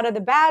got out of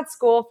the bad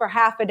school for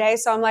half a day.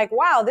 So I'm like,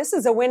 wow, this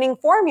is a winning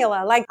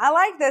formula. Like, I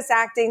like this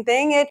acting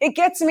thing. It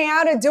gets me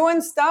out of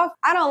doing stuff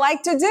I don't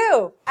like to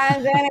do.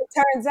 And then it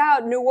turns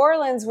out New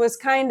Orleans was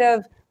kind of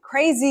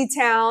crazy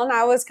town.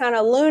 I was kind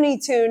of Looney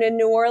Tune in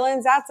New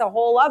Orleans. That's a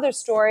whole other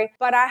story,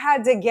 but I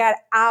had to get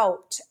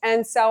out.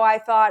 And so I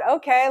thought,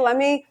 okay, let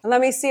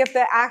me see if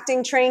the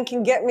acting train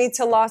can get me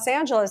to Los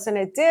Angeles. And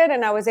it did.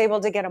 And I was able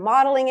to get a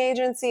modeling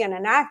agency and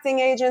an acting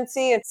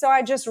agency. And so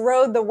I just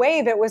rode the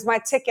wave. It was my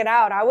ticket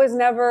out. I was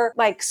never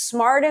like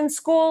smart in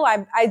school.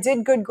 I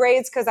did good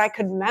grades because I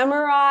could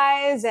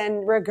memorize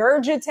and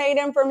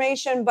regurgitate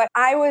information, but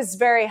I was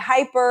very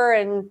hyper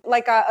and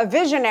like a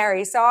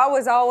visionary. So I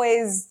was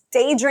always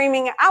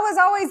daydreaming. I was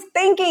always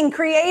thinking,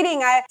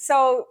 creating.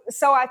 So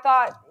I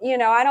thought,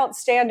 I don't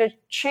stand a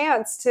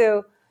chance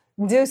to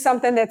do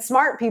something that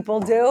smart people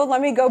do.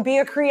 Let me go be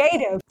a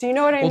creative. Do you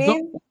know what I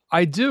mean?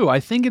 I do. I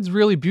think it's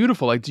really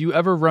beautiful. Like, do you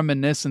ever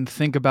reminisce and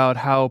think about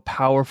how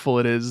powerful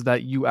it is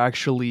that you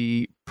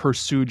actually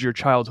pursued your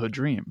childhood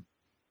dream?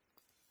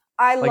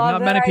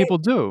 Not many people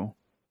do.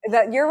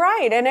 That you're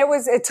right. And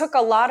it took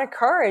a lot of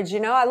courage.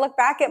 I look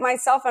back at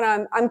myself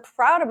and I'm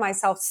proud of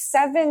myself.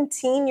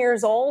 17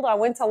 years old, I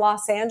went to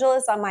Los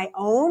Angeles on my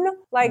own.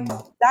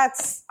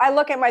 I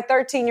look at my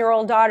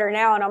 13-year-old daughter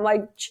now and I'm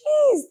like,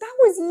 geez, that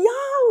was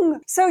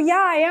young. So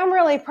yeah, I am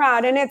really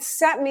proud. And it's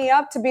set me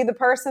up to be the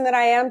person that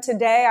I am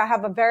today. I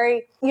have I'm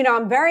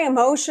very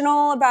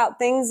emotional about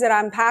things that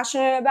I'm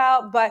passionate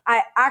about, but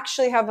I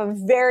actually have a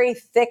very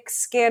thick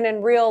skin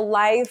in real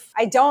life.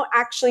 I don't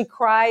actually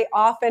cry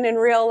often in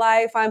real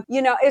life.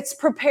 It's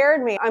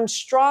prepared me. I'm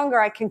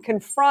stronger. I can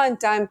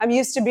confront. I'm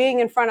used to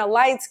being in front of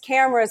lights,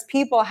 cameras,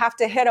 people, have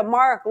to hit a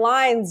mark,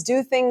 lines,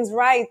 do things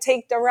right,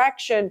 take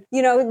direction.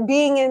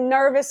 Being in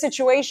nervous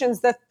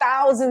situations, the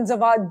thousands of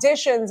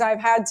auditions I've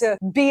had to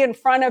be in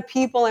front of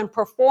people and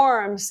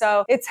perform.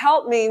 So it's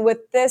helped me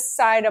with this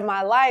side of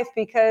my life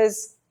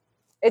because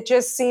it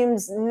just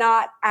seems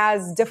not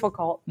as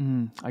difficult.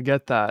 I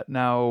get that.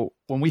 Now,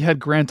 when we had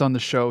Grant on the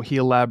show, he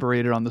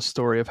elaborated on the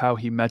story of how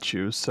he met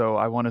you. So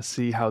I want to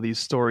see how these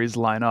stories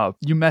line up.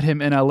 You met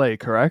him in LA,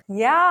 correct?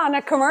 Yeah, on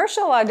a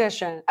commercial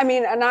audition.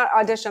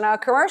 A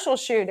commercial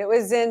shoot. It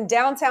was in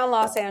downtown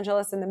Los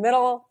Angeles in the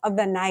middle of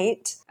the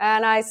night.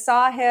 And I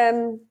saw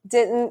him,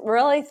 didn't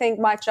really think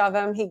much of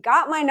him. He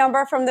got my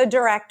number from the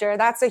director.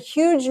 That's a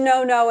huge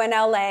no-no in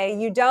LA.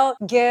 You don't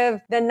give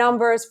the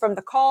numbers from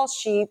the call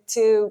sheet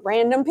to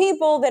random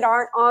people that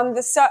aren't on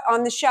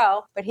the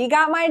show. But he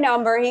got my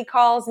number. He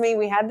calls me.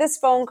 We had this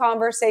phone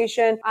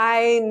conversation.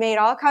 I made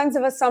all kinds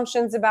of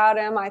assumptions about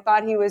him. I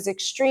thought he was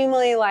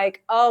extremely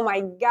oh my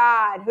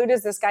God, who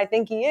does this guy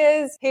think he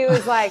is? He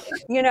was like,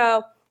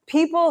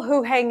 people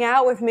who hang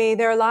out with me,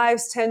 their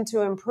lives tend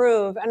to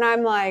improve. And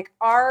I'm like,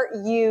 are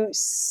you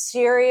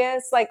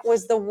serious?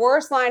 Was the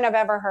worst line I've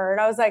ever heard.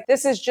 I was like,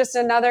 this is just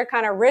another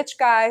kind of rich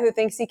guy who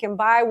thinks he can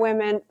buy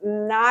women.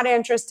 Not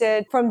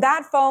interested. From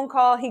that phone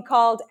call, he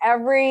called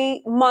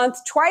every month,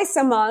 twice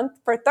a month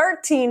for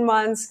 13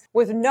 months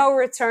with no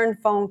return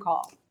phone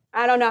call.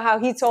 I don't know how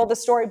he told the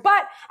story,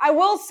 but I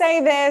will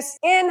say this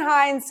in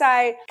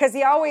hindsight, because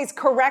he always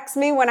corrects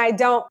me when I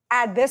don't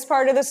add this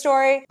part of the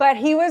story, but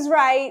he was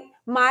right.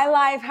 My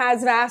life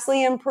has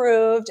vastly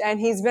improved and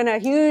he's been a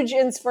huge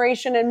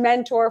inspiration and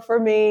mentor for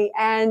me.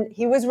 And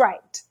he was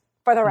right,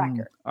 for the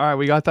record. All right,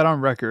 we got that on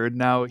record.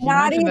 Now, he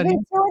not mentioned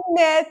even to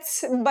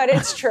admit, but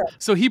it's true.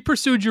 So he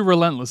pursued you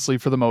relentlessly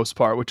for the most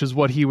part, which is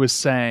what he was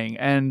saying.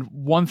 And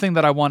one thing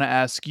that I want to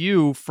ask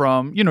you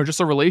from, just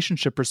a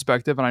relationship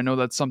perspective, and I know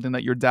that's something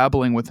that you're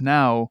dabbling with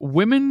now,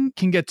 women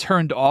can get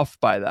turned off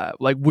by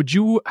that. Would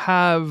you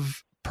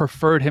have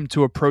preferred him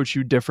to approach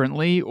you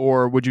differently,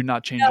 or would you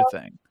not change a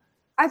thing?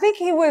 I think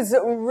he was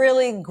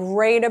really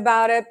great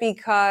about it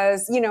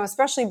because,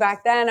 especially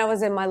back then, I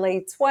was in my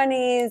late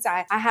 20s.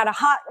 I had a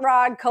hot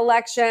rod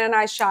collection.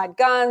 I shot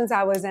guns.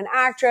 I was an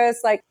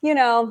actress. I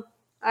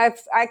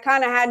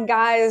kind of had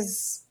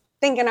guys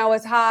thinking I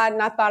was hot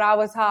and I thought I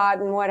was hot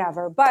and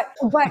whatever. But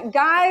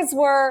guys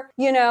were,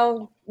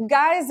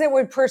 guys that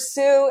would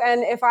pursue,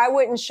 and if I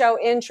wouldn't show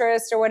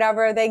interest or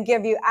whatever, they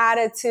give you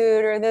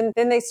attitude, or then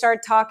they start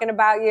talking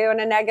about you in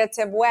a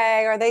negative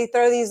way, or they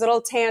throw these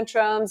little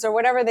tantrums or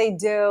whatever they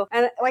do.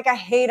 And like, I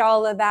hate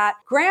all of that.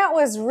 Grant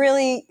was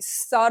really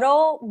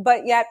subtle,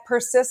 but yet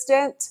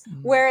persistent.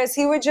 Whereas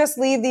he would just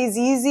leave these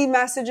easy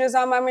messages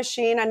on my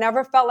machine. I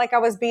never felt like I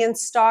was being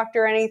stalked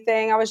or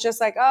anything. I was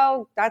just like,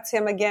 oh, that's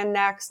him again.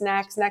 Next.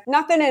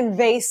 Nothing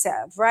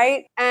invasive,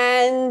 right?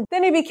 And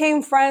then he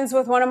became friends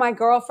with one of my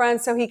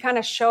girlfriends. So he kind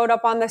of showed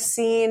up on the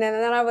scene. And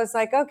then I was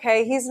like,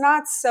 okay, he's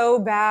not so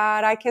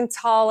bad. I can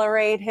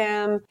tolerate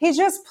him. He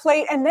just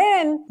played. And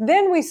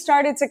then we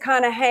started to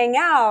kind of hang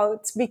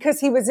out because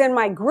he was in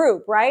my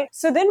group, right?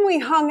 So then we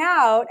hung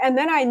out, and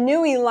then I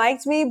knew he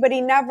liked me, but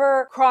he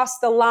never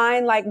crossed the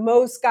line like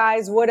most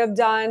guys would have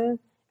done.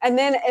 And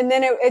then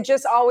it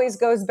just always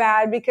goes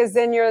bad, because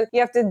then you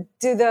have to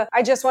do the,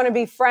 I just want to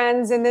be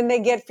friends. And then they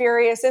get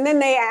furious, and then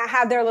they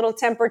have their little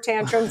temper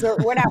tantrums or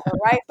whatever,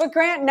 right? But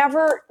Grant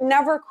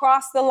never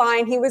crossed the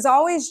line. He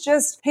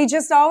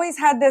just always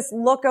had this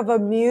look of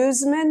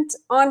amusement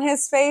on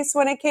his face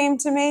when it came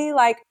to me.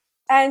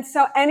 And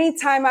so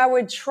anytime I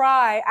would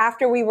try,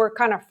 after we were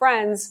kind of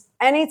friends,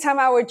 anytime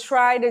I would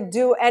try to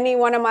do any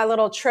one of my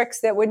little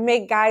tricks that would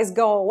make guys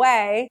go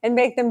away and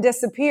make them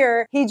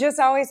disappear, he just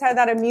always had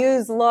that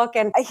amused look,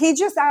 and he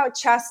just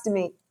out-chessed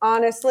me.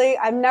 Honestly,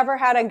 I've never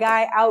had a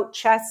guy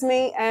out-chess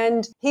me,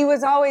 and he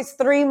was always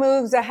 3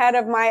 moves ahead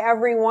of my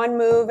every one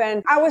move.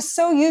 And I was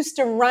so used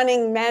to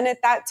running men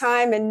at that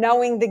time and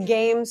knowing the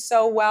game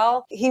so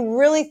well. He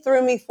really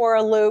threw me for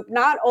a loop,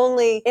 not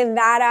only in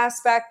that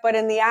aspect, but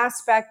in the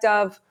aspect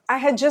of, I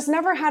had just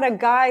never had a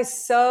guy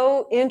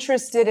so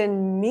interested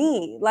in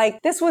me.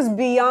 Like, this was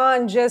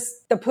beyond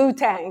just the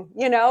poo-tang,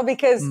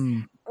 because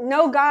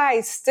no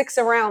guy sticks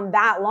around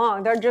that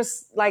long. They're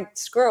just like,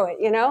 screw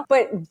it,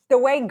 But the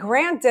way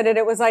Grant did it,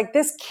 it was like,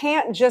 this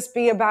can't just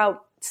be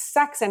about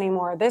sex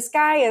anymore. This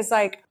guy is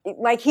like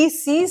he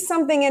sees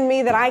something in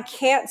me that I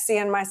can't see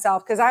in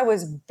myself, because I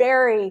was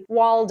very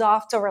walled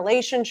off to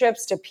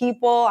relationships, to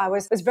people. I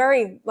was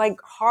very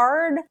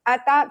hard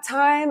at that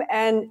time.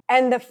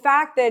 And the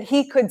fact that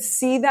he could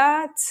see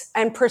that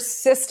and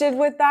persisted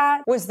with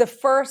that was the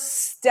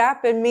first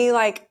step in me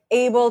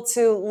able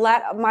to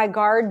let my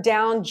guard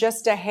down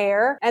just a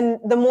hair. And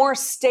the more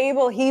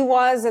stable he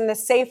was, and the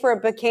safer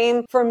it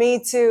became for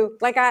me to,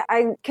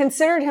 I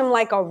considered him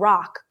like a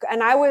rock.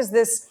 And I was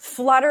this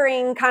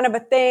fluttering kind of a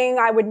thing.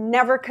 I would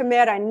never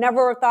commit. I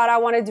never thought I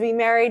wanted to be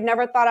married,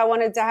 never thought I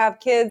wanted to have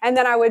kids. And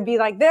then I would be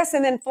like this,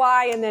 and then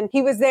fly, and then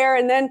he was there.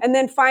 And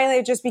then finally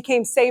it just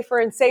became safer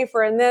and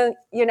safer. And then,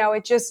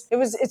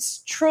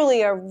 it's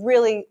truly a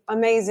really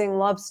amazing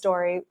love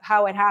story,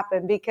 how it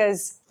happened,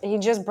 because he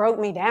just broke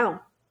me down.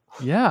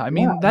 Yeah, I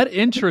mean, that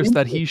interest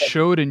that he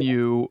showed in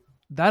you,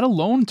 that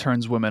alone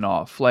turns women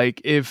off.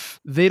 Like, if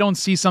they don't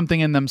see something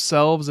in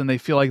themselves and they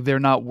feel like they're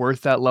not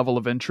worth that level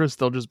of interest,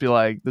 they'll just be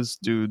like, this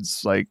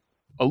dude's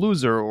a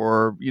loser,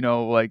 or get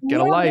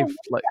a life.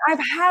 I've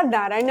had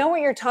that. I know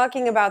what you're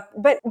talking about,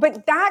 but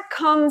that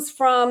comes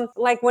from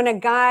when a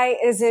guy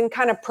is in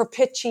kind of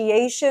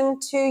propitiation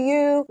to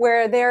you,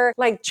 where they're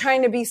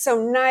trying to be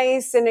so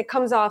nice, and it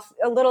comes off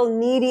a little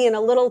needy and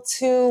a little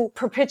too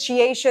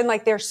propitiation,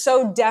 they're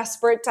so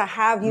desperate to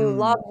have you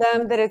love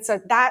them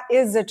that that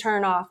is a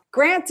turnoff.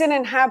 Grant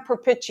didn't have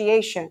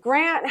propitiation.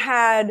 Grant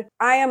had,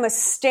 I am a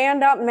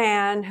stand-up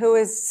man who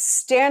is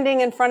standing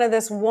in front of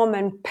this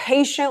woman,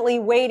 patiently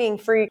waiting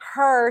for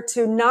her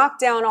to knock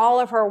down all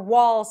of her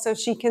walls so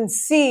she can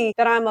see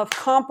that I'm of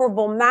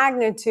comparable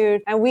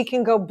magnitude and we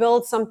can go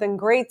build something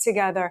great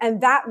together.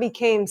 And that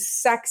became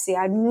sexy.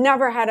 I've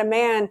never had a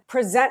man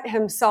present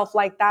himself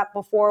like that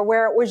before,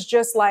 where it was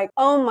just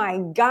oh my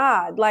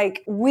God,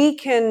 we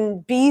can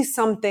be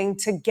something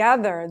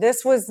together.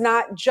 This was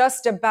not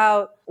just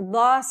about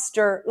lust,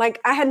 or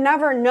I had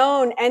never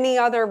known any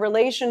other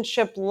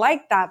relationship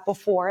like that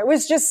before. It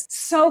was just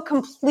so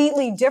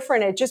completely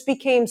different. It just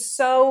became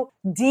so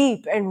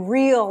deep and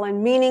real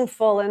and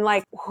meaningful,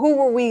 and who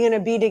were we going to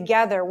be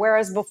together?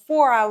 Whereas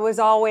before I was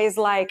always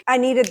I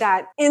needed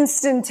that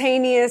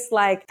instantaneous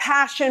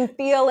passion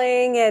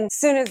feeling, and as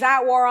soon as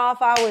that wore off,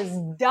 I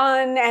was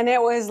done. And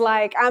it was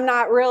I'm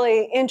not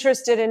really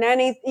interested in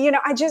any,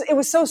 it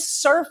was so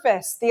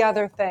surface, the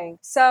other thing.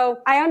 So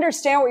I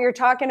understand what you're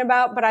talking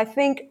about, but I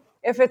think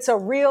if it's a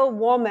real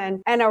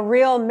woman and a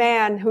real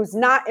man who's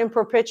not in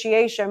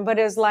propitiation, but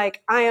is I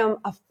am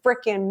a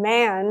freaking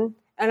man,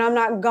 and I'm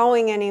not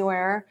going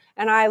anywhere,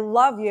 and I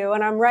love you,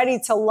 and I'm ready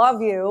to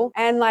love you,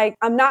 and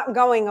I'm not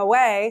going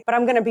away, but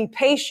I'm going to be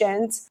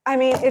patient. I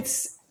mean,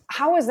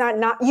 how is that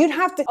not?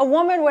 A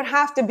woman would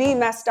have to be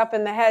messed up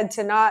in the head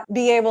to not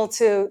be able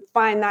to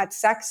find that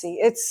sexy.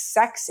 It's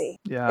sexy.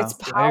 Yeah, it's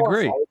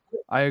powerful.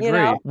 I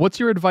agree. What's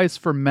your advice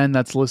for men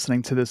that's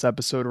listening to this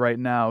episode right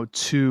now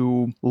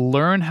to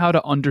learn how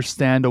to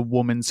understand a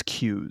woman's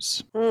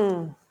cues?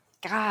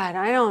 God,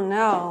 I don't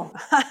know.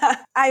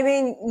 I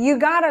mean, you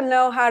got to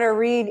know how to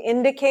read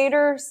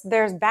indicators.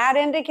 There's bad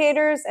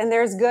indicators and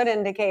there's good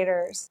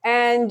indicators.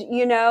 And,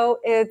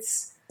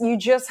 you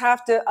just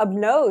have to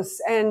upnose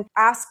and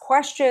ask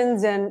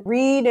questions and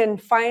read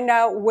and find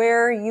out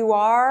where you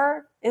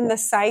are in the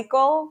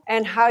cycle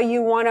and how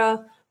you want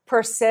to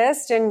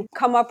persist and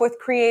come up with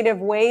creative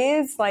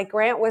ways. Like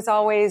Grant was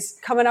always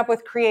coming up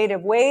with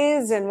creative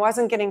ways and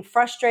wasn't getting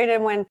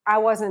frustrated when I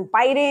wasn't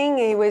biting.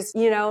 He was,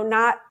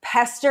 not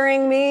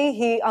pestering me.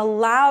 He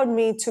allowed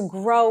me to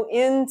grow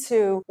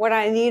into what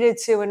I needed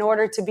to in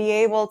order to be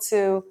able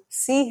to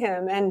see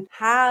him and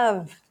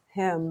have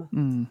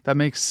him. That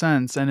makes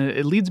sense. And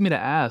it leads me to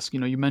ask,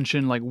 you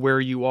mentioned like where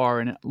you are,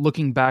 and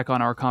looking back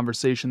on our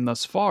conversation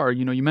thus far,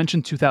 you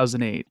mentioned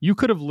 2008. You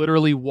could have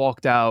literally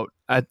walked out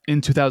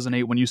in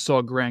 2008 when you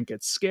saw Grant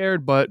get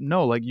scared, but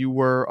no, like you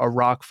were a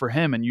rock for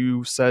him and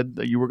you said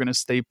that you were going to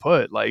stay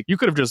put. Like you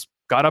could have just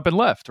got up and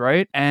left,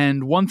 right?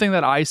 And one thing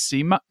that I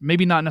see,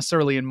 maybe not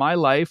necessarily in my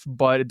life,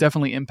 but it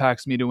definitely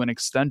impacts me to an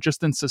extent,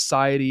 just in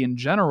society in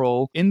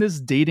general, in this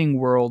dating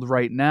world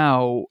right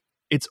now,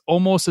 it's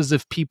almost as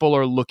if people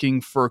are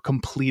looking for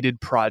completed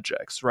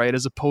projects, right?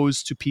 As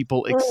opposed to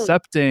people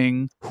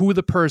accepting who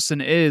the person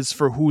is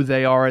for who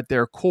they are at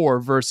their core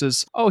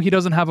versus, oh, he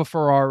doesn't have a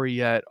Ferrari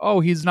yet. Oh,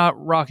 he's not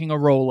rocking a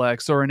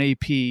Rolex or an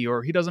AP,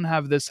 or he doesn't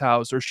have this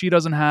house, or she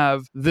doesn't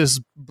have this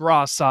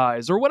bra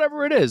size, or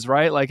whatever it is,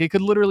 right? Like it could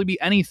literally be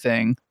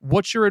anything.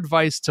 What's your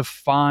advice to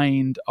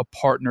find a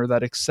partner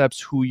that accepts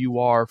who you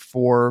are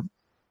for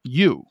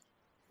you?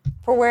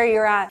 For where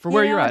you're at. For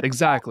where you're at,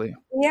 exactly.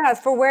 Yeah,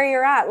 for where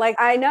you're at. Like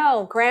I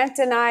know Grant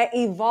and I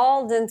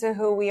evolved into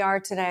who we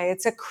are today.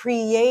 It's a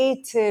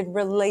created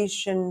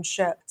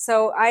relationship.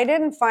 So I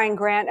didn't find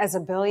Grant as a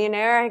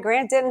billionaire.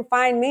 Grant didn't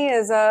find me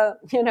as a,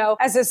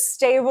 as a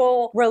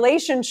stable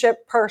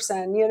relationship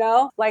person,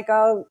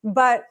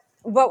 but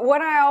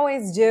what I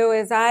always do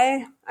is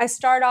I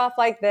start off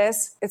like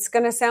this. It's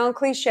going to sound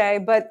cliche,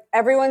 but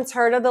everyone's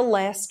heard of the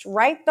list.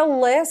 Write the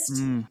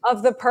list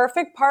of the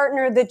perfect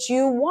partner that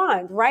you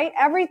want. Write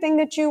everything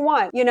that you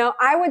want.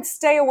 I would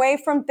stay away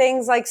from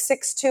things like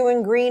 6'2"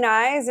 and green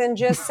eyes and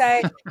just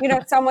say,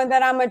 someone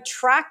that I'm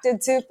attracted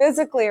to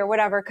physically or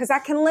whatever, because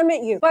that can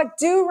limit you. But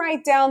do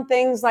write down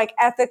things like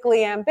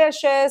ethically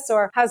ambitious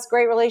or has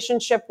great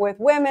relationship with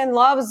women,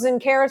 loves and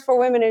cares for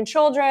women and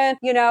children,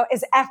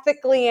 is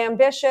ethically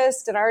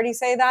ambitious. Did I already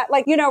say that?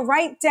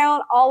 Write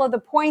down all of the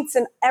points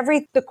and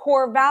the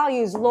core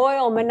values,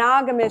 loyal,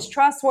 monogamous,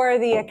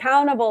 trustworthy,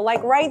 accountable,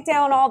 write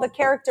down all the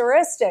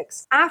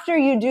characteristics. After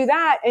you do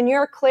that and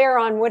you're clear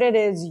on what it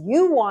is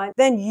you want,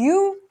 then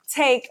you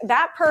take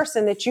that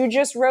person that you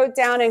just wrote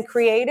down and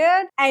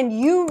created, and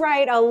you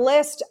write a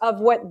list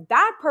of what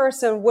that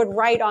person would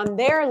write on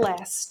their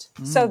list.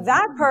 So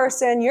that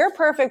person, your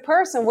perfect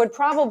person, would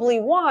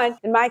probably want,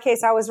 in my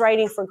case, I was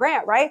writing for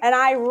Grant, right? And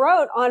I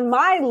wrote on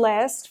my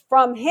list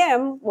from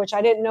him, which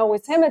I didn't know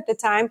was him at the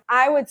time,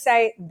 I would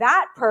say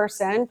that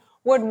person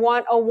would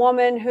want a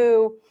woman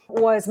who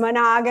was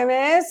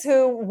monogamous,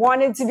 who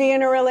wanted to be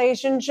in a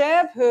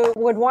relationship, who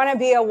would want to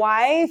be a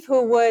wife,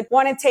 who would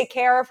want to take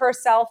care of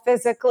herself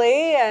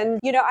physically. And,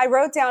 I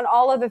wrote down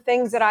all of the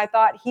things that I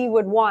thought he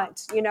would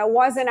want,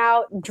 wasn't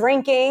out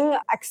drinking,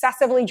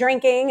 excessively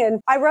drinking.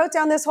 And I wrote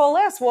down this whole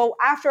list. Well,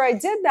 after I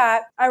did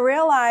that, I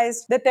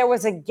realized that there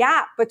was a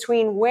gap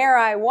between where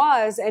I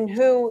was and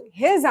who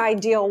his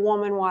ideal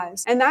woman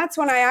was. And that's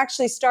when I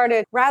actually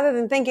started, rather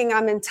than thinking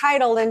I'm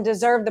entitled and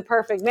deserve the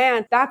perfect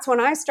man, that's when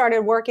I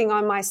started working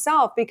on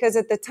myself, because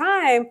at the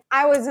time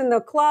I was in the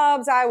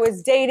clubs, I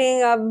was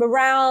dating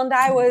around,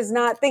 I was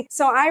not thinking.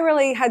 So I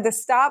really had to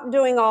stop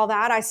doing all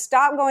that. I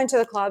stopped going to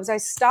the clubs. I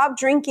stopped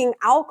drinking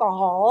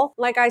alcohol.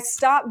 I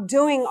stopped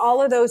doing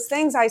all of those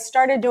things. I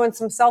started doing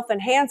some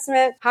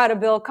self-enhancement, how to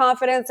build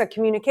confidence, a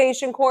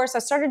communication course. I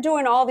started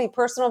doing all the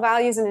personal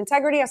values and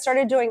integrity. I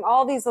started doing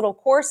all these little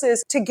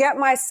courses to get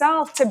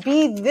myself to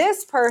be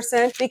this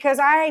person, because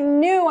I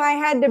knew I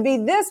had to be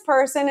this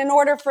person in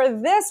order for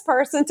this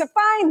person to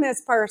find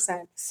this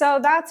person. So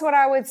that's what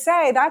I would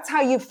say. That's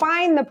how you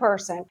find the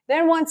person.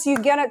 Then once you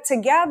get it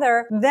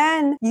together,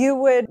 then you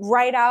would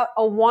write out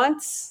a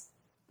wants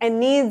and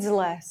needs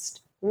list.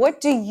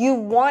 What do you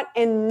want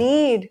and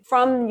need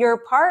from your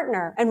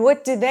partner? And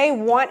what do they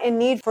want and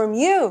need from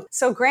you?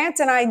 So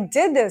Grant and I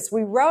did this.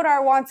 We wrote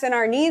our wants and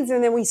our needs,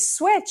 and then we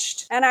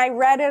switched. And I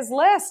read his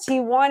list. He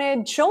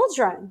wanted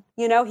children.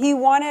 He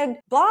wanted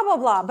blah, blah,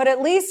 blah. But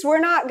at least we're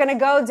not going to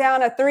go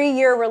down a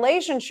 3-year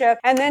relationship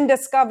and then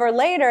discover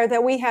later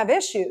that we have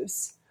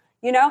issues.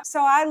 So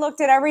I looked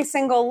at every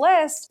single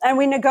list and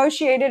we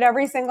negotiated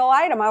every single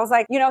item. I was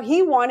like,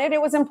 he wanted,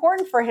 it was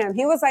important for him.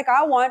 He was like,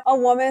 I want a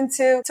woman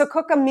to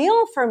cook a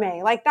meal for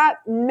me. That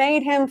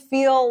made him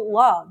feel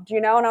loved,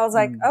 and I was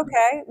like,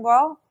 okay,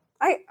 well,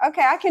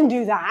 I can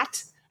do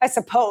that, I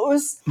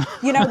suppose.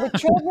 The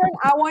children,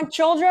 I want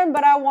children,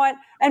 but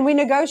and we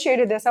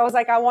negotiated this. I was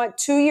like, I want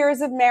 2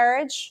 years of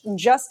marriage,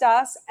 just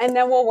us, and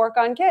then we'll work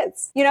on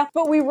kids,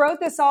 but we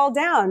wrote this all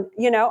down.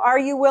 Are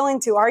you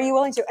willing to? Are you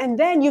willing to? And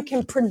then you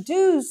can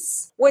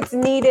produce what's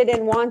needed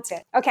and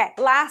wanted. Okay.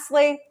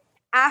 Lastly,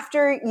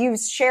 after you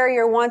share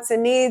your wants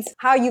and needs,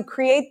 how you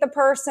create the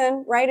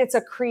person, right? It's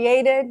a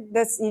created,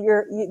 this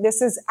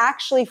is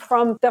actually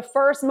from the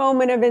first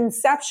moment of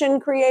inception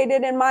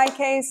created in my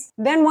case.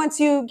 Then once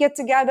you get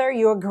together,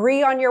 you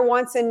agree on your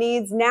wants and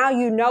needs. Now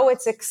you know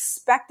it's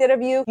expected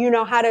of you. You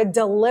know how to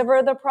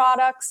deliver the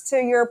products to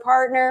your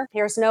partner.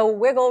 There's no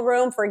wiggle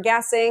room for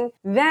guessing.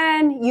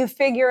 Then you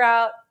figure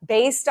out,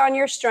 based on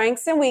your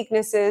strengths and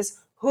weaknesses,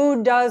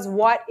 who does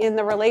what in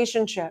the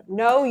relationship.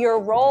 Know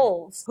your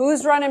roles.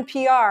 Who's running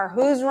PR?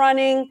 Who's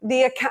running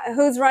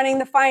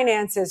the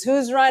finances?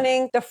 Who's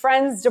running the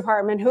friends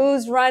department?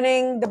 Who's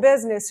running the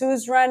business?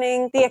 Who's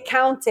running the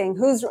accounting?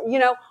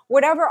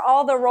 Whatever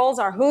all the roles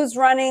are. Who's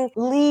running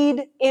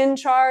lead in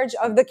charge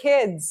of the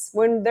kids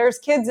when there's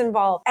kids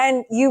involved?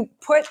 And you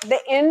put the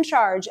in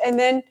charge, and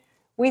then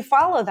we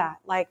follow that.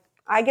 Like,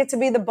 I get to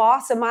be the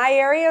boss of my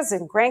areas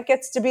and Grant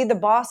gets to be the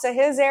boss of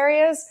his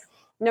areas.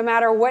 No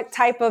matter what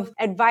type of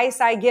advice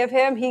I give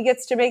him, he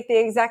gets to make the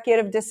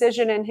executive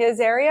decision in his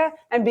area.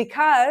 And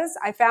because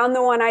I found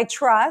the one I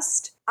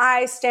trust,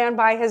 I stand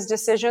by his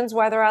decisions,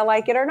 whether I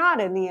like it or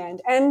not in the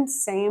end. And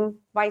same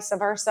vice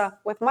versa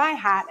with my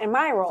hat and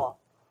my role.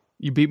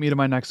 You beat me to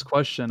my next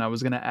question. I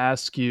was going to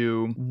ask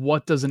you,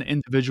 what does an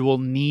individual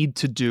need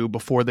to do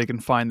before they can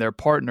find their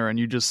partner? And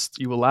you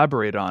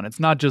elaborate on. It's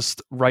not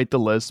just write the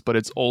list, but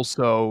it's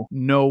also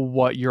know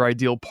what your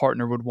ideal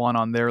partner would want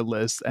on their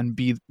list and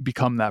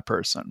become that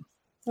person.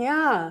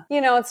 Yeah.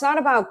 It's not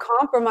about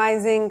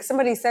compromising.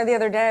 Somebody said the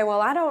other day,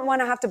 well, I don't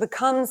want to have to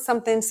become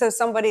something so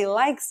somebody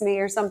likes me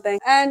or something.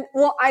 And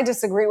I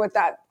disagree with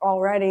that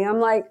already. I'm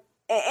like,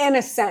 in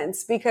a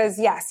sense, because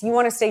yes, you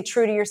want to stay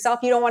true to yourself.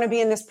 You don't want to be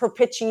in this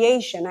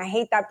propitiation. I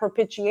hate that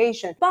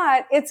propitiation,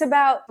 but it's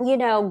about,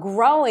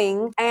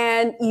 growing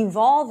and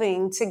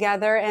evolving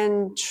together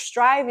and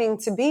striving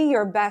to be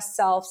your best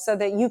self so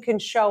that you can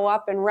show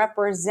up and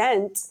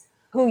represent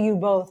who you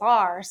both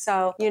are.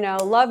 So,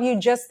 love you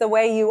just the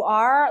way you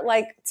are.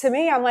 Like, to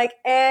me, I'm like,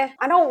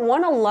 I don't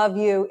want to love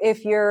you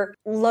if you're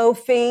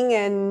loafing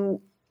and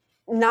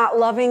not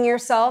loving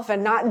yourself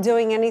and not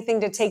doing anything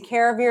to take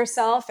care of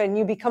yourself, and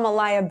you become a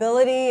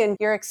liability and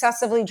you're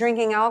excessively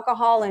drinking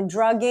alcohol and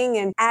drugging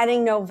and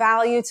adding no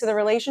value to the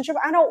relationship.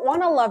 I don't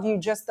want to love you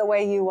just the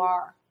way you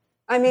are.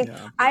 I mean,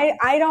 yeah.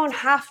 I don't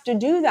have to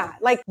do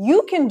that. Like,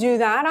 you can do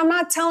that. I'm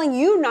not telling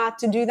you not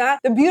to do that.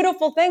 The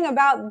beautiful thing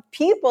about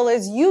people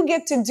is you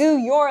get to do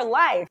your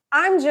life.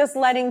 I'm just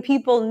letting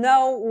people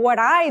know what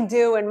I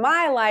do in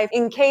my life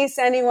in case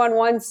anyone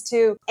wants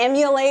to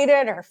emulate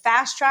it or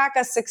fast track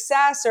a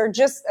success or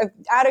just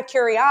out of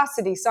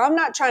curiosity. So I'm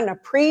not trying to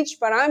preach,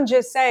 but I'm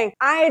just saying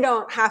I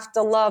don't have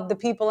to love the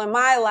people in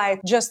my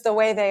life just the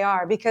way they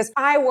are, because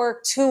I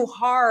work too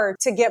hard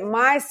to get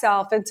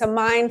myself into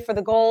mine for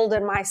the gold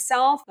in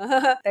myself.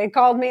 They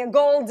called me a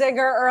gold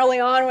digger early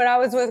on when I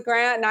was with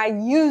Grant, and I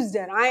used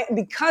it.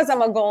 Because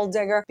I'm a gold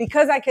digger,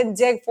 because I can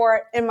dig for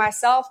it in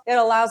myself, it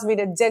allows me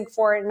to dig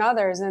for it in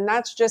others. And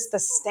that's just the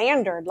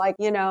standard. Like,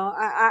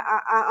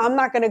 I'm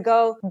not going to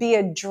go be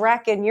a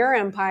Drek in your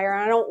empire.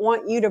 I don't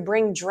want you to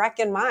bring Drek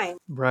in mine.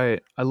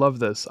 Right. I love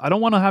this. I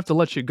don't want to have to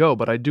let you go,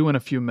 but I do in a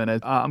few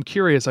minutes. I'm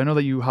curious. I know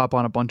that you hop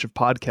on a bunch of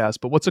podcasts,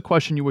 but what's a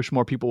question you wish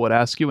more people would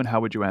ask you, and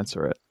how would you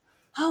answer it?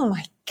 Oh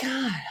my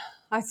God.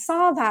 I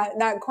saw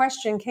that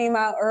question came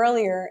out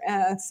earlier.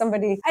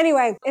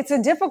 Anyway, it's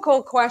a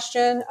difficult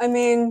question. I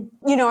mean,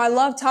 I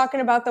love talking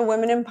about the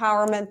women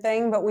empowerment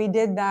thing, but we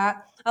did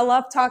that. I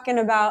love talking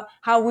about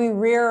how we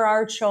rear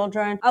our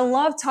children. I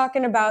love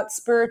talking about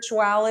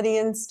spirituality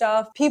and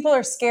stuff. People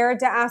are scared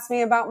to ask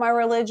me about my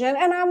religion,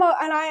 and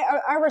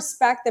I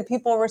respect that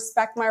people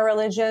respect my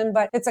religion,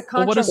 but it's a controversial.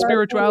 Well, what does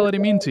spirituality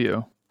mean to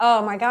you?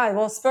 Oh my God.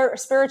 Well,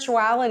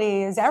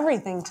 spirituality is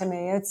everything to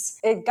me.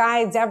 It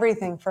guides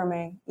everything for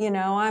me.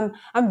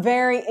 I'm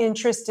very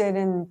interested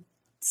in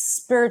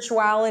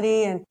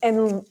spirituality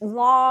and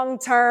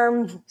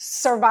long-term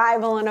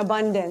survival and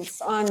abundance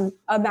on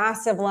a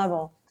massive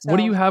level. So, what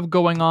do you have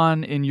going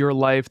on in your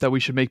life that we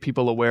should make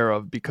people aware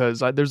of?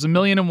 Because there's a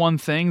million and one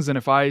things, and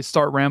if I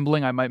start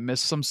rambling, I might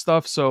miss some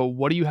stuff. So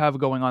what do you have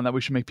going on that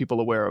we should make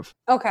people aware of?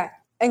 Okay.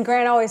 And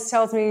Grant always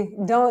tells me,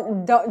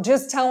 don't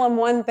just tell them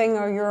one thing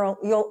or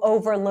you'll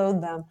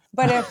overload them.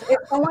 But if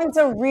someone's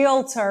a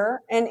realtor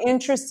and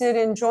interested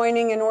in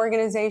joining an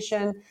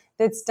organization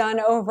that's done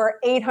over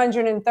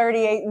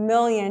 838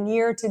 million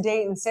year to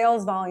date in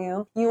sales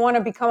volume, you want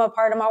to become a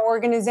part of my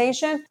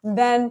organization,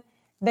 then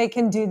they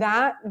can do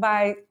that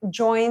by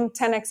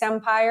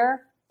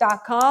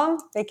join10xempire.com.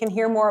 They can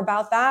hear more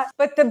about that.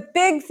 But the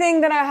big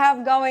thing that I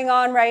have going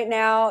on right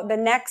now, the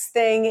next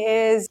thing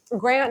is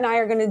Grant and I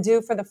are going to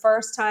do for the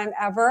first time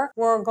ever,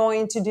 we're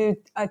going to do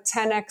a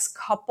 10X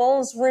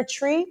couples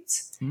retreat.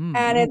 Mm-hmm.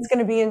 And it's going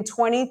to be in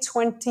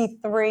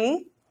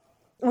 2023.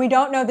 We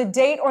don't know the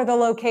date or the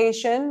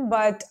location,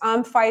 but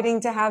I'm fighting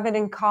to have it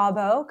in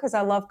Cabo because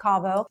I love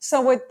Cabo. So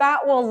what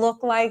that will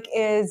look like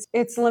is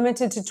it's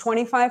limited to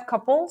 25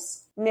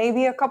 couples,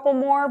 maybe a couple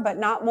more, but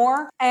not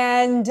more.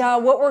 And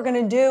what we're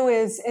going to do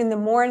is in the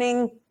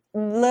morning,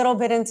 little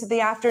bit into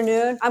the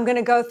afternoon, I'm going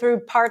to go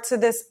through parts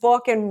of this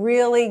book and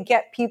really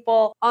get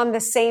people on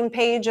the same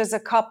page as a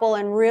couple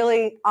and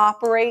really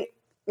operate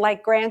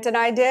like Grant and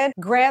I did.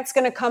 Grant's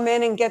going to come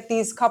in and get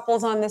these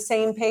couples on the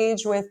same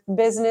page with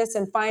business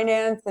and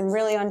finance and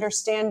really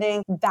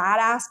understanding that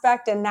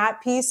aspect and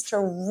that piece to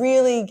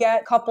really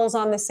get couples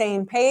on the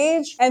same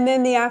page. And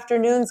then the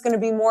afternoon's going to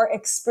be more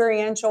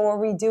experiential, where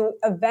we do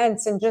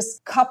events and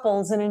just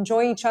couples and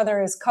enjoy each other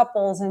as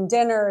couples and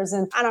dinners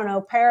and, I don't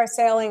know,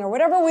 parasailing or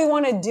whatever we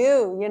want to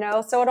do, you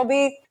know? So it'll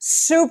be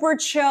super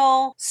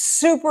chill,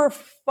 super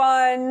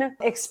fun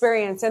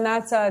experience. And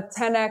that's a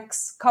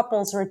 10X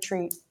couples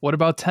retreat. What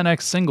about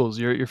 10X singles?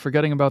 You're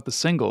forgetting about the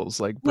singles.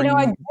 Like,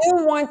 I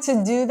do want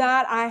to do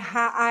that.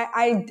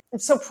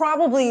 So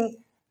probably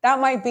that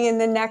might be in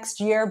the next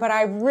year, but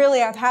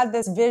I've had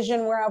this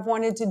vision where I've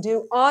wanted to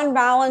do on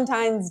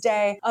Valentine's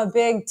Day, a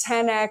big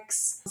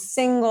 10X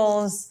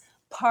singles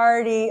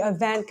party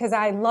event. Cause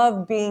I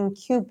love being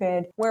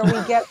Cupid, where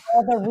we get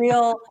all the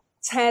real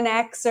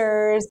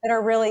 10Xers that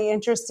are really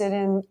interested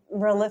in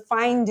really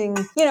finding,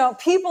 you know,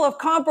 people of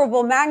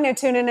comparable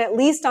magnitude and at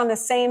least on the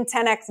same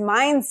 10X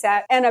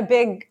mindset, and a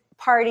big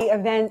party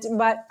event.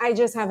 But I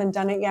just haven't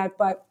done it yet,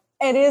 but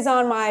it is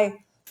on my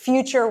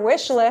future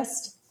wish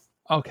list.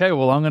 Okay,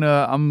 well,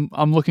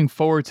 I'm looking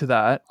forward to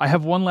that. I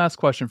have one last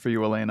question for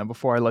you, Elena,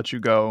 before I let you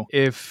go.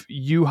 If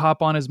you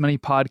hop on as many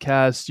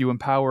podcasts, you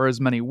empower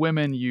as many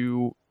women,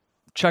 you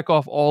check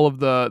off all of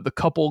the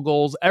couple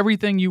goals,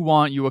 everything you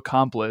want, you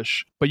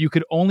accomplish, but you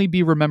could only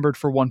be remembered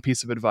for one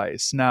piece of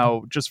advice.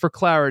 Now, just for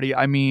clarity,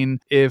 I mean,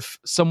 if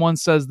someone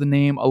says the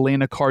name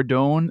Elena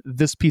Cardone,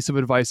 this piece of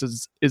advice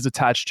is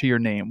attached to your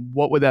name.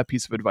 What would that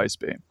piece of advice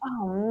be?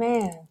 Oh,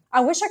 man. I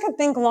wish I could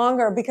think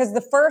longer, because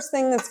the first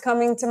thing that's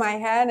coming to my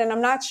head, and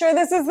I'm not sure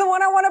this is the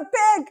one I want to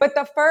pick, but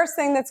the first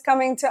thing that's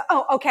coming to,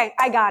 okay,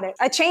 I got it.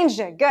 I changed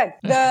it. Good.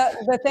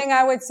 The thing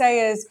I would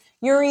say is,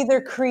 you're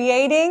either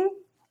creating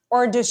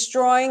or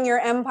destroying your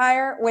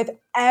empire with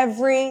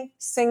every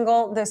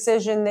single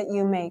decision that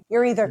you make.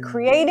 You're either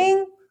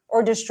creating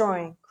or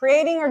destroying.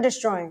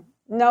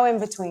 No in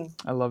between.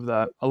 I love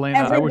that. Elena,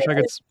 I wish I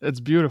could. It's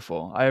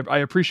beautiful. I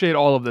appreciate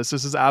all of this.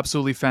 This is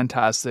absolutely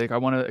fantastic. I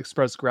want to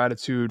express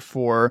gratitude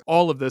for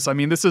all of this. I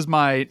mean, this is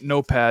my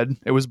notepad.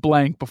 It was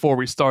blank before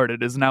we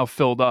started. It's now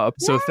filled up.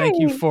 So thank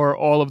you for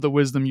all of the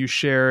wisdom you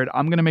shared.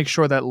 I'm going to make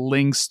sure that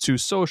links to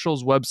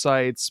socials,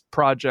 websites,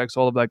 projects,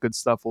 all of that good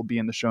stuff will be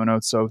in the show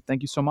notes. So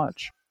thank you so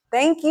much.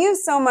 Thank you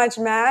so much,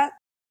 Matt.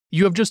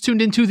 You have just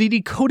tuned into the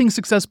Decoding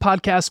Success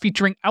podcast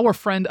featuring our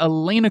friend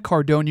Elena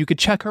Cardone. You could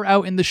check her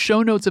out in the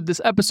show notes of this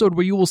episode,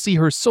 where you will see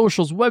her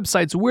socials,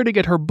 websites, where to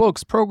get her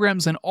books,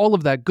 programs, and all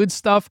of that good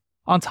stuff.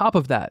 On top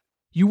of that,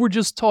 you were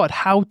just taught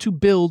how to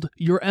build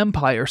your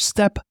empire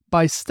step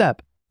by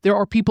step. There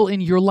are people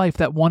in your life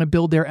that want to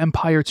build their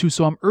empire too,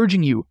 so I'm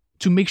urging you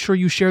to make sure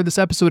you share this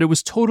episode. It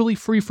was totally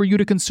free for you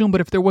to consume,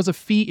 but if there was a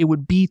fee, it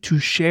would be to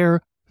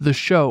share the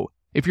show.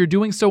 If you're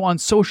doing so on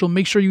social,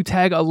 make sure you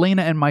tag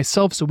Elena and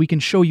myself so we can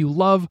show you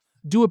love.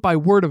 Do it by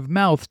word of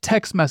mouth,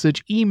 text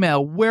message,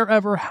 email,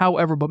 wherever,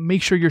 however, but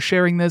make sure you're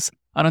sharing this.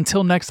 And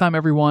until next time,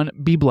 everyone,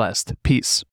 be blessed. Peace.